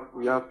funding,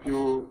 we have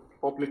few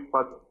public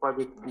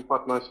private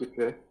partnership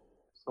here.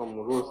 Some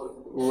rules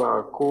who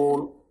are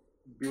cool.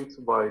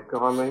 built by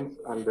governments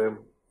and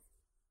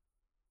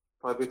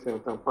private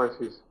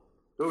enterprises.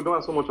 Though we don't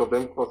have so much of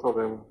them because of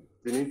them,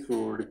 they need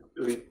to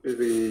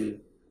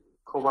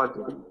recover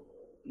the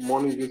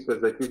money used to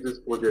execute this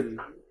project.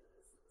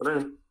 But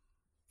then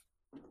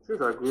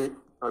things are going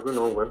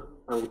on well,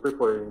 and we pray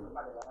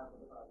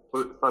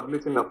for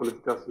stability in the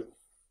political system.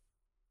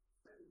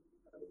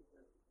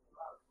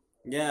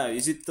 Yeah,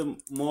 is it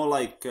more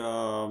like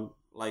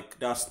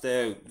does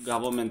the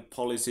government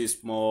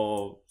policies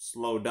more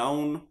slow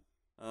down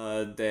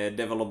the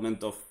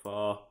development of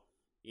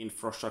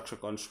infrastructure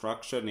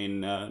construction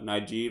in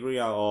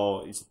Nigeria,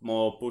 or is it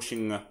more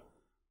pushing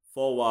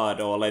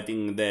forward or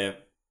letting the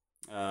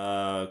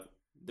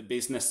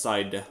business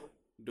side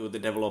do the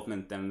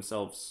development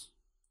themselves?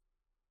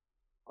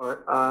 All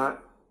right.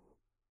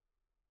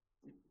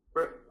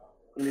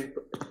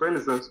 For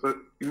instance,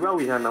 where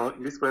we are now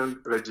in this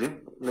current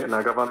regime in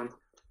our government,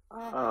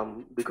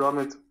 the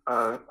government,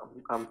 I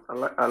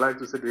like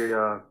to say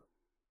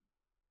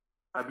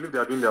I believe they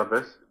are doing their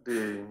best.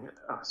 They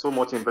are so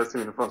much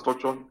investing in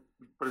infrastructure,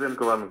 present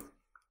government.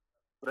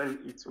 But then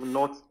it will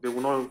not, they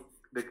will not,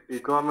 the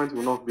government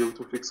will not be able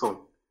to fix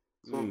all.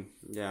 So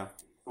yeah,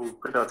 we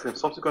pray that in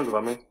subsequent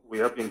government we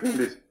have been doing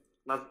this.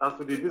 As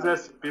to the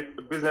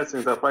business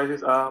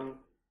enterprises,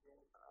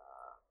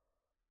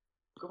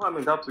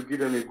 government have to give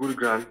them a good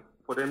grant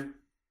for them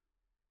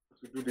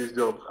to do this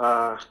job.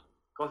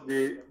 Because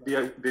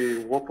they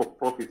work for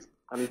profit,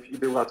 and if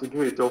they were to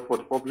do a job for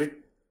the public,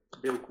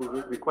 they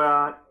could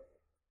require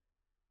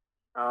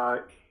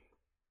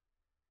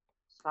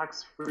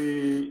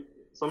tax-free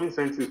some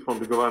incentives from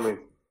the government.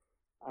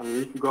 And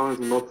if the government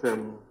will not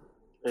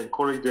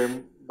encourage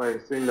them by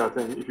saying that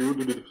if you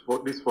do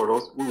this for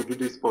us, we will do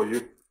this for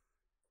you.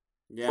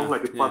 yeah, Something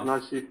like a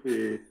partnership,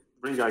 a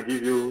bring I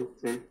give you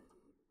thing.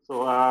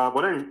 So,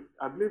 but then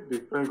I believe the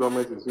current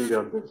government is doing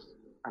their best,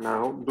 and I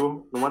hope,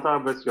 though, no matter how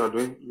best you are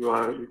doing,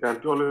 you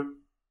can always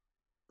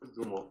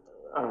do more.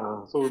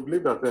 So we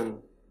believe that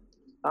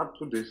up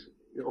to this,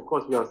 of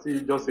course, we are still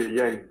just a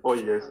year in 4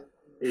 years.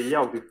 A year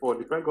of the four,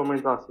 the current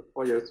government has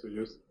 4 years to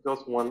use.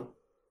 Just one.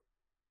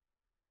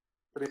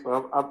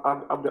 So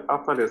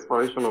after the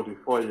expiration of the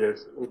 4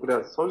 years, we could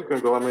have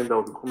subsequent government that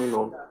will be coming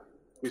on,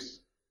 which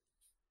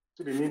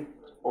see the need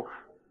of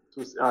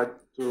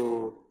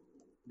to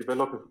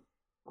develop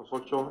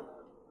infrastructure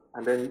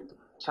and then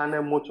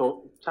channel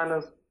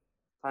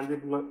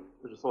tangible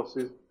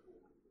resources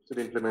to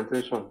the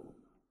implementation.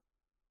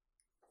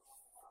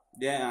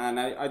 yeah, and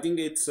I think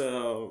it's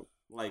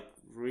like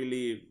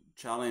really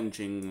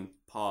challenging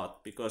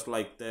part, because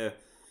like the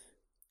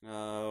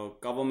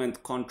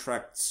government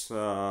contracts.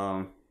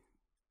 All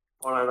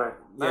right.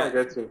 Now Yeah. I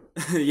get you.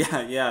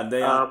 yeah,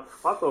 they are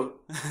Part of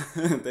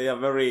they are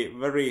very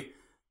very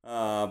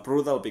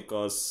brutal,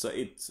 because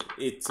it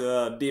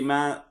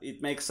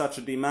makes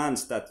such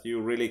demands that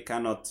you really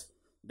cannot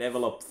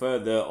develop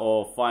further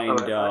or find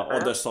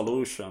other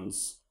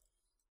solutions.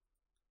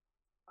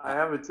 I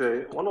have it.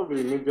 One of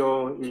the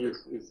major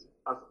issues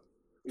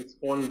is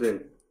funding,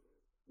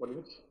 on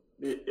which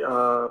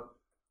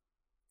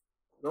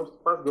those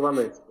past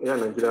government here in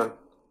Nigeria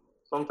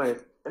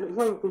sometimes, and it's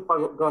not even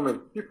past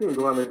government, people in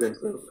government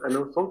themselves. I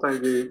know sometimes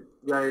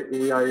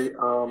Nigeria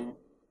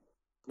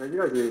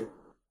is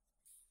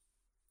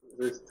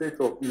a state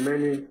of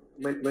many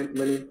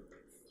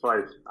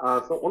tribes.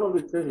 So one of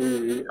the things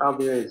we have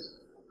here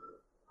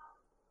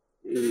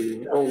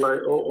is all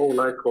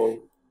I call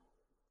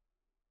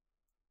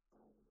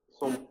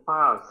some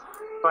powers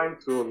trying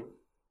to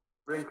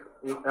bring.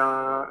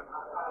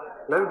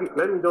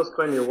 Let me just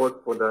coin a word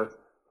for that.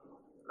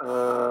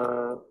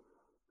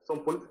 Some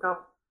political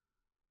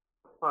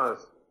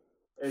powers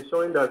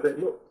ensuring that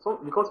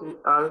because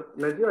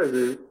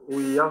Nigeria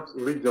we have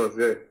regions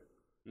there,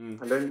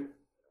 and then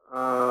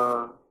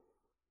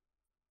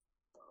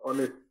on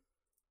a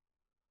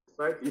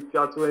side, if you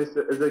are to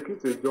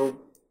execute a job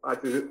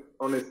in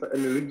a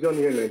region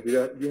here in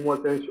Nigeria, you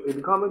must ensure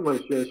the government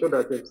must ensure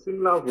that a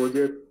similar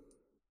project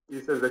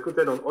is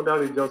executed on other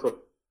regions of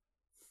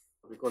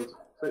the country.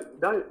 So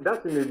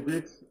that in a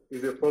bit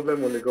is a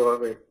problem on the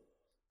government.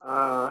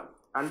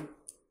 And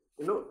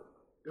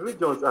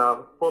regions are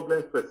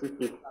problem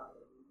specific.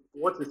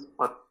 What is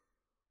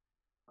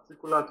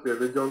particular to a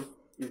region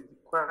is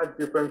quite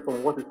different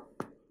from what is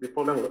the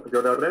problem of the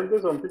other.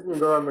 Then some people in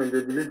government,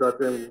 they believe that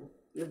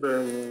if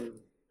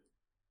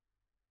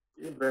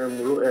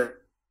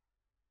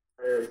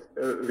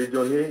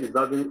region A is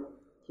having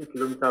 2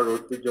 kilometer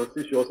road, region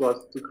C should also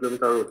has 2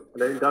 kilometer road.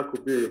 And then that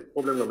could be a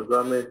problem of the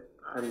government,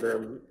 and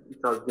it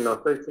has been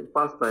affected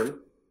past time.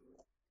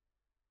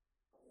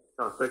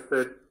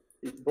 Affected,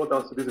 it brought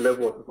us to this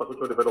level of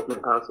infrastructure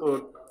development.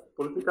 So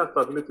political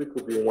stability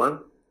could be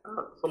one.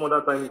 Some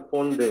other time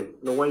funding.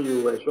 When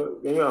you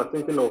are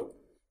thinking of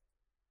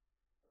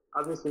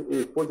having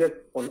a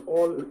project in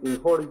all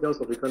regions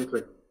of the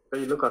country,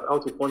 then you look at how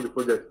to fund the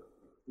project.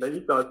 Then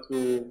if you are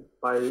to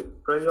by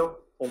pressure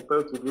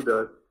compelled to do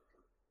that,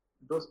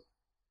 those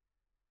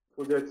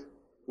projects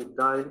could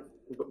die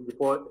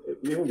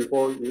even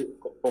before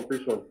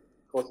completion,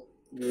 because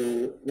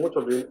much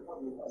of the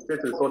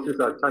state resources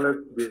are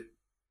channeled there,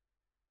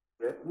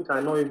 which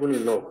are not even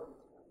enough.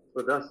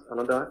 So that's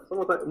another.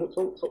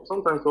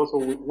 Sometimes also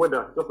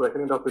weather, just like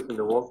any other place in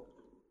the world,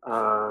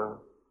 uh,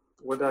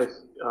 weather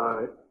is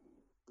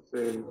it's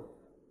a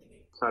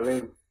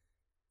challenge.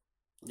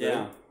 Yeah,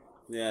 There.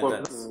 yeah,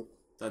 But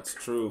that's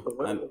true. so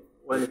And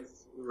when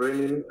it's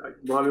raining,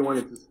 probably when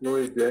it is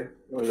snowy there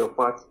on your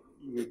part,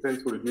 you tend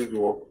to reduce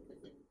work.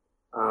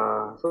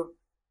 So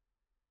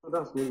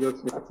that's major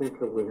thing I think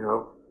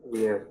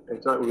we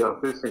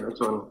are facing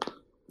actually.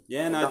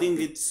 yeah, and And I that's think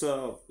it.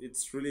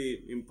 it's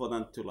really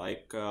important to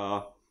like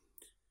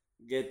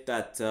get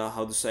that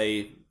how to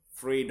say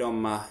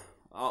freedom,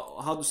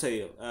 how to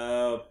say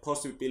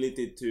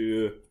possibility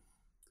to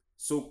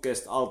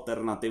suggest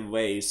alternative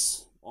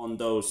ways on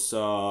those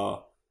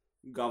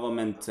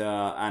government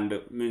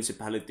and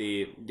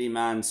municipality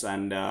demands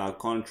and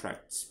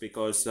contracts,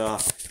 because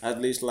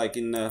at least like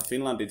in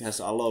Finland it has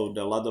allowed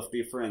a lot of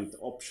different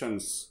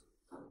options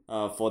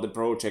for the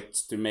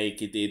projects to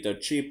make it either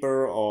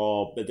cheaper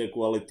or better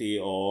quality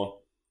or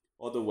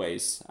other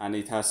ways, and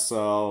it has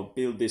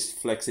built this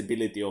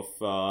flexibility of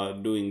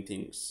doing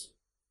things.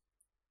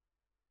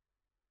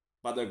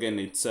 But again,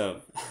 it's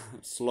a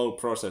slow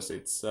process.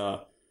 It's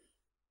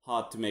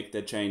hard to make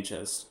the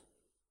changes.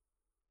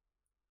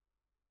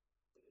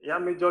 Yeah,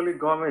 majorly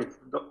government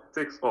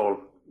takes all.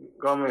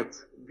 Government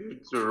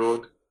builds the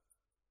road,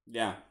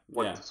 Yeah,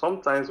 but yeah.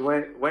 sometimes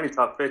when it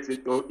affects a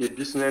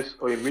business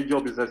or a major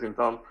business in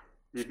town,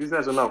 the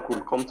business owner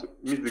could come to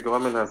meet the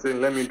government and say,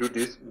 "Let me do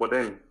this," but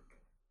then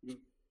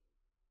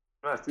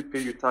I still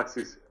pay you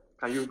taxes.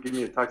 Can you give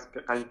me a tax?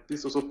 And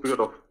this also period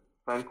of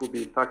time could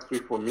be tax free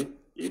for me.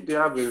 If they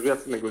have a real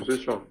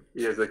negotiation,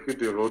 he execute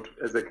the road,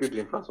 execute the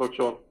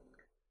infrastructure.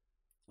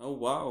 Oh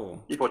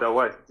wow. If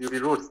otherwise, the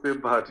road stay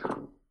bad.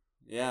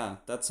 Yeah,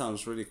 that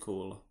sounds really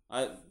cool.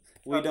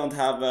 We don't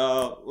have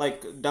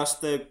like, does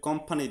the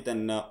company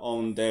then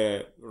own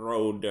the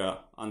road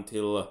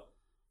until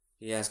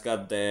he has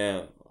got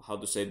the, how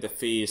to say, the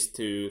fees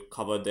to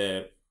cover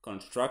the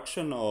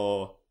construction,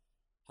 or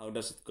how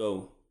does it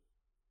go?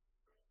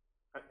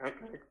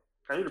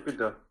 Can you repeat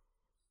that?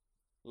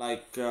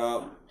 Like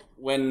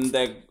when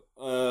the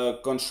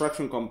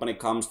construction company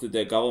comes to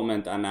the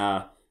government and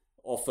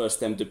offers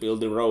them to build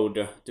the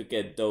road to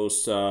get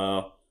those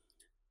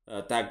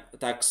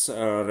tax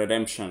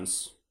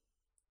redemptions,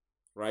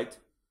 right?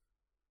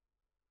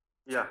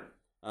 Yeah.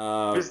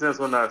 Uh, Business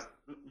owners,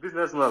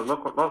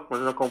 not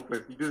consumer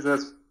companies,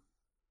 business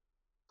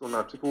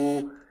owners,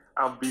 people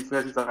have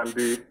businesses and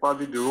they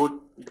probably the road,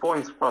 before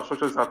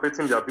infrastructure is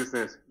affecting their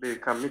business, they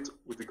can meet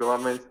with the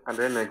government and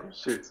then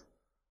negotiate.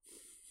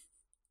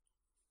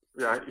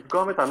 Yeah, if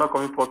government are not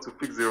coming forward to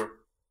fix the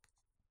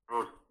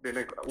road,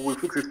 then we will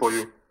fix it for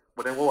you.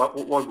 But then what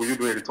will you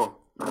do in return?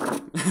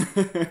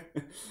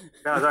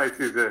 That's how it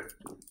is there.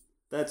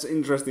 that's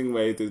interesting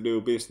way to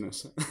do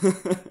business.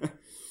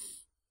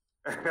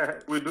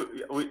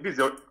 This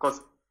is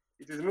because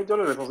it is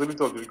majorly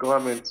responsibility of the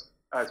government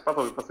as part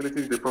of the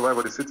facilities they provide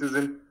for the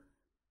citizen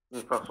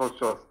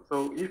infrastructure.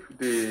 So if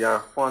they are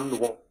fund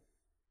one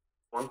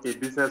a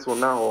business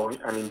owner or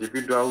an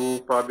individual who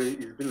probably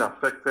is being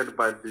affected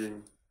by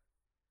the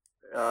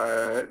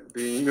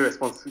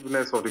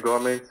irresponsiveness of the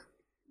government,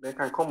 they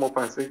can come up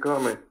and say,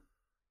 government,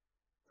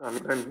 and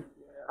then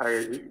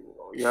I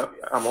yeah,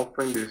 I'm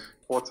offering this.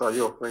 What are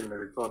you offering in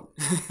return?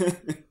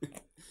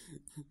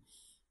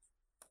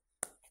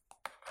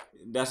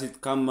 Does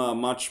it come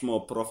much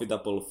more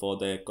profitable for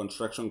the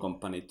construction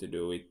company to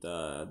do it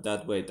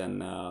that way than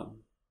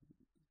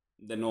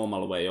the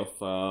normal way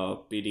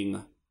of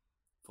bidding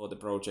for the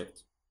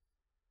project?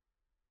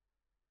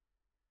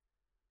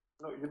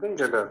 No, you didn't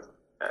get that.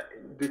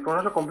 The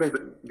financial companies,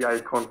 they are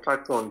a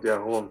contractor on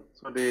their own,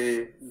 so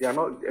they are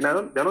not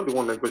they're not the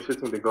one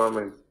negotiating with the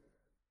government.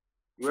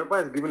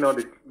 Whoever is giving out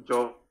the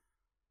job,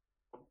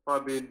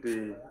 probably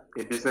the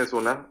a business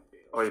owner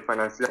or a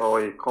financier or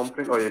a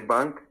company or a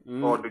bank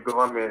or Mm. the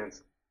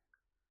government.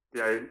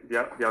 They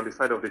are on the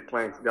side of the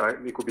client.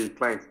 They could be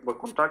clients, but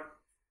contractors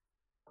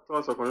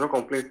or financial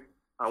companies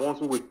are ones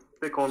who will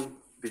take on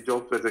the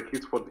job to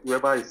execute for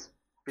whoever is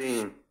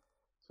paying.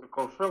 So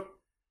construction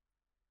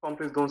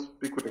companies don't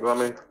speak with the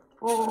government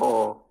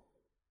for.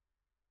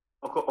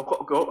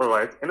 Okay, all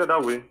right.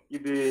 Another way,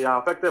 if they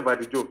are affected by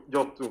the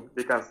job too,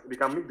 they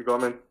can make the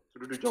government to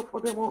do the job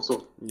for them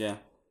also. Yeah.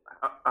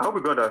 I hope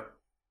you got that.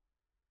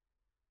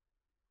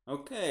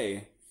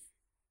 Okay.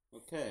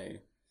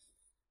 Okay.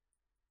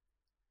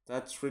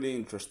 That's really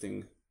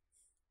interesting.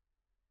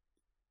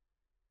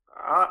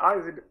 How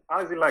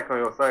is it like on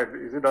your side?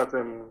 Is it that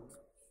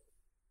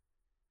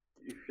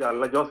if you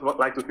are just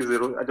like to fix the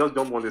road, I just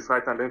jump on the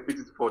site and then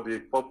fix it for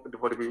the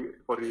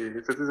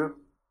citizens?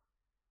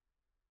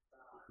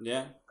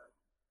 Yeah.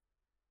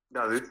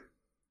 That's it.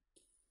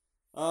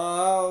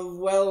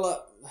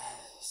 Well,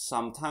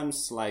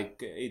 sometimes like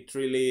it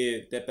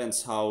really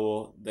depends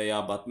how they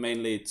are, but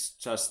mainly it's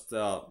just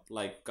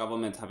like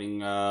government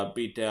having a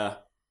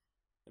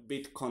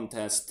bid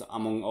contest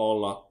among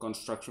all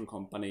construction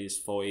companies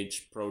for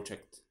each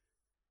project.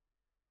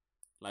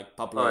 Like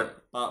All right.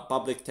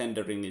 public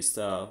tendering is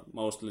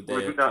mostly We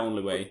do the that.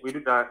 only way. We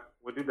do that.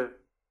 We do that.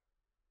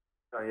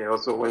 Yeah.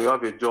 Also, when you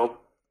have a job,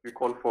 you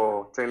call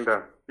for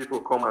tender. People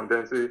come and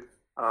then say,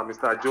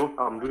 Mr. Joe,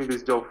 I'm doing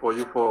this job for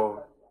you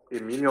for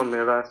 ₦1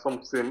 million.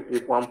 Some say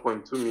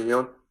 1.2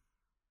 million.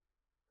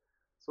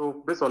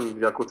 So based on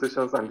their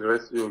quotations and the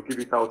rest, you give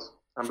it out.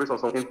 And based on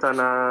some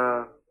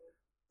internal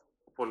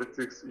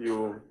politics,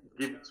 you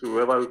give to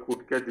whoever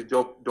could get the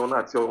job done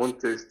at your own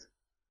taste.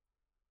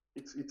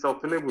 It's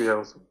obtainable here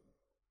also.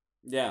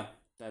 Yeah,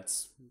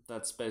 that's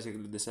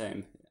basically the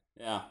same.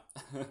 Yeah.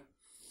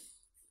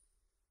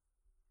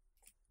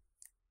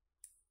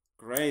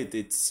 Great.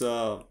 It's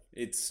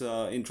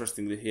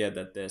interesting to hear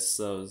that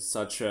there's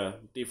such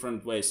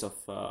different ways of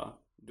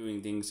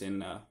doing things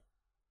in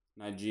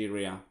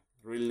Nigeria.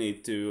 Really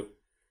need to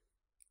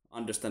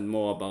understand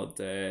more about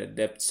the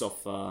depths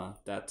of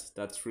that.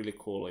 That's really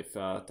cool if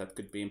that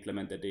could be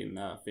implemented in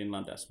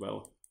Finland as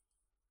well.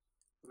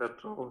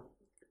 That's all.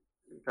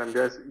 You can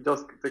just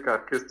take a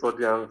case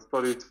study and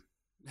study it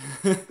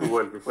too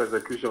well before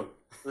execution.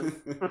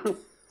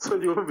 So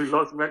you will be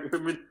lost, man.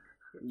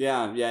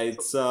 Yeah.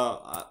 It's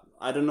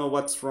I don't know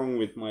what's wrong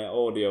with my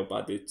audio,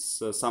 but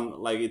it's it's a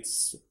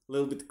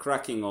little bit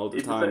cracking all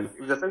the time.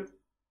 If there's anything,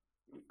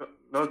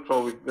 no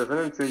trouble. If there's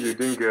anything you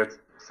didn't get,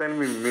 send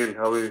me a mail.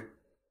 I will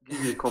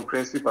give you a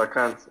comprehensive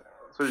account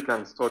so you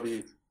can study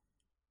it.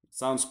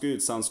 Sounds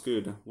good.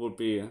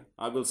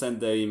 I will send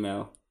the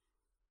email.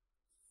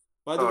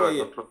 By the All right, way,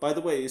 no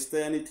trouble. is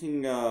there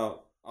anything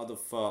out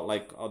of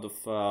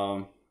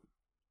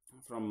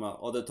from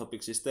other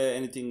topics? Is there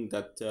anything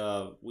that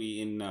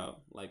we in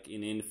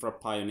in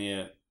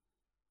Infrapioneer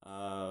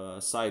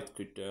site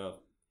could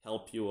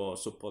help you or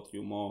support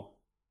you more?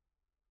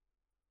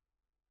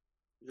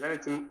 Is there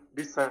anything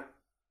this time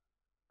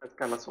that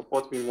can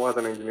support me more as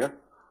an engineer?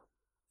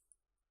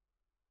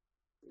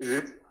 Is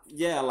it?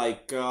 Yeah,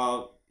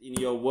 in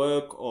your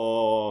work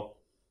or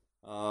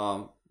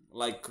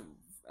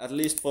at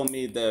least for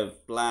me the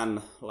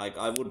plan,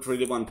 I would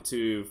really want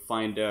to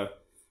find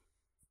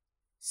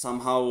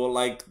somehow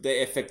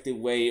the effective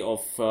way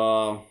of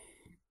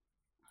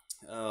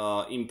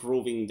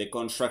improving the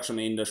construction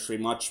industry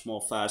much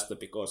more faster,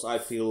 because I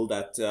feel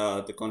that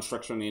the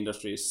construction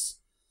industry is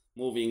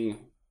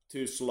moving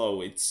too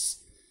slow.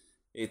 It's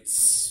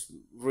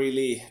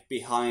really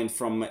behind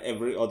from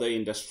every other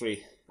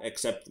industry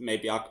except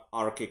maybe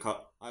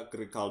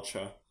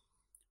agriculture.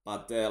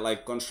 But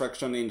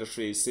construction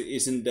industry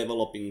isn't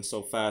developing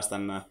so fast,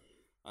 and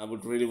I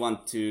would really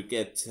want to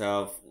get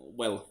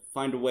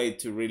find a way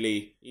to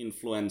really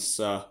influence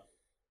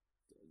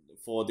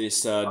for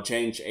this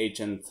change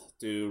agent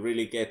to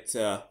really get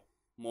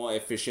more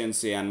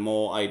efficiency and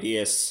more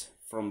ideas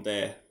from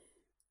the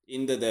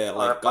into the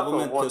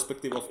government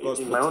perspective, of course.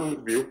 In my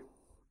own view.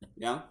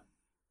 Yeah.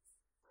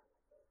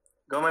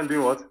 Government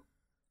doing what?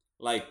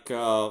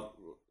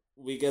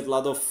 We get a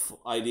lot of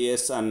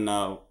ideas and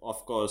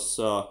of course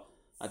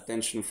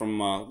attention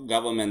from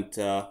government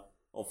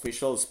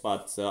officials,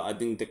 but I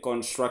think the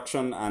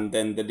construction and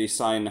then the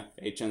design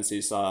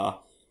agencies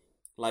are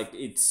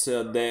it's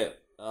the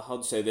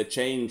the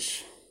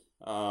change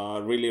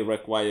really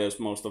requires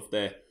most of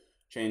the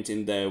change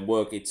in the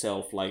work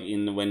itself,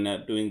 in when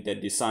doing the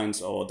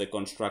designs or the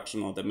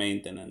construction or the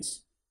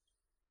maintenance.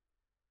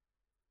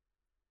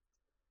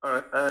 All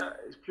right.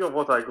 Few of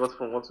what I got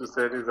from what you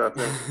said is that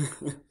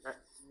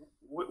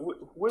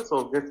ways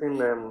of getting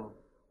the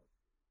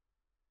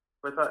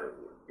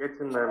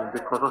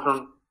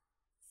construction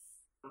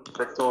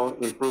sector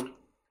improved.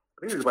 I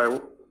think it's by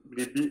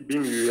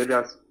being the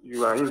areas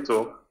you are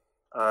into,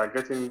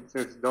 getting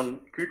things done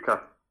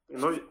quicker.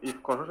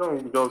 If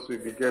construction jobs will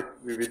be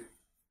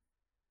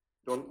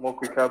done more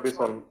quicker based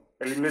on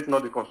eliminating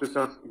all the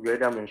constraints we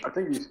earlier mentioned. I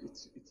think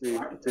it's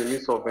a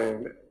mix of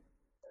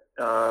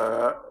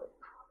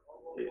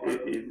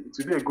it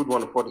will be a good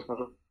one for this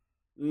construction.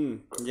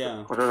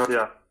 Yeah.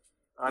 Yeah.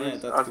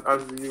 And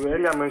as you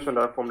earlier mentioned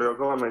that from the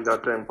government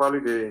that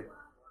probably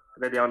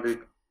they on the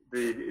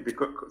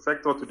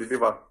sector to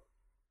deliver.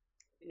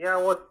 Yeah,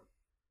 what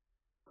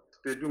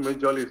they do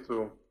majorly is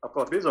to, of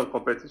course, based on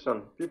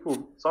competition,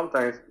 people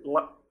sometimes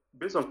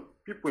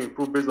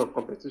improve based on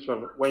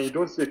competition. When you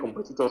don't see a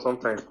competitor,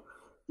 sometimes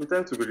you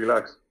tend to be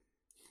relaxed.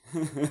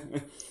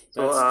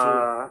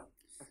 True.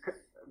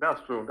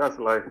 That's true. That's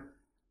life.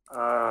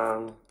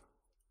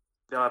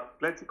 There are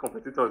plenty of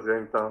competitors there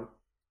in town.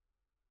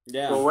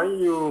 Yeah. So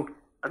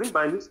I think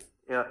by this,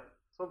 yeah.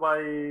 So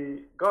by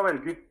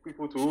government give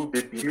people to who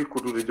they believe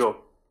could do the job,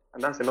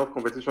 and that's enough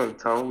competition in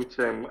town, which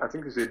I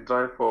think is a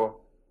drive for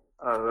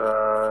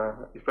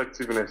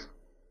effectiveness.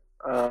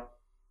 But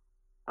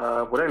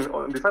then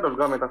on the side of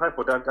government, aside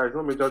for that, there is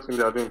no major thing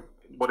they are doing,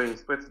 but they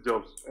inspect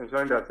jobs,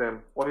 ensuring that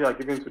what you are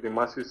giving to the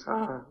masses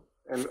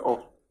and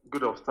of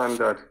good of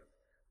standard,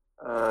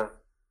 and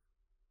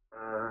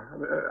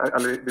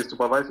the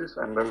supervisors,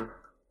 and then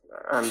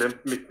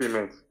make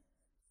payments.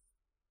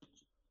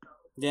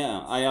 Yeah,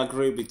 I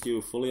agree with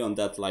you fully on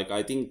that.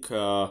 I think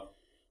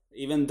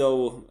even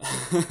though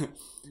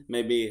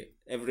maybe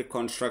every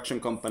construction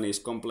company is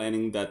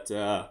complaining that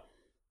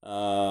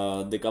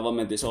the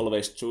government is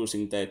always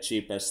choosing the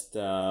cheapest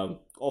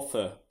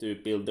offer to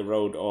build the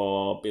road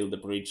or build the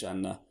bridge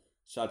and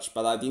such,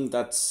 but I think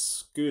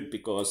that's good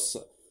because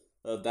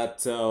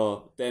that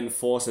then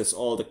forces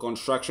all the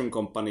construction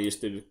companies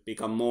to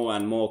become more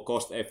and more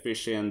cost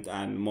efficient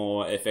and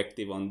more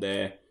effective on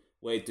their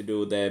way to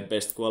do the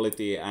best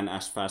quality and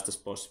as fast as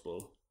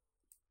possible.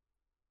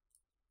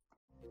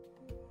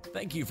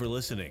 Thank you for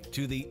listening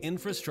to the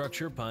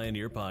Infrastructure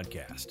Pioneer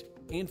Podcast.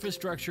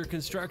 Infrastructure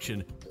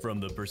construction from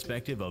the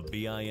perspective of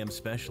BIM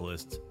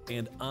specialists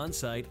and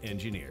on-site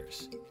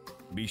engineers.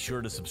 Be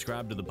sure to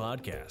subscribe to the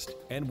podcast,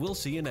 and we'll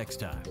see you next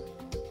time.